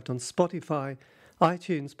archived on Spotify,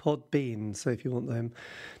 iTunes, Podbean. So if you want them,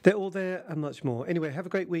 they're all there and much more. Anyway, have a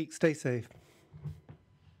great week. Stay safe.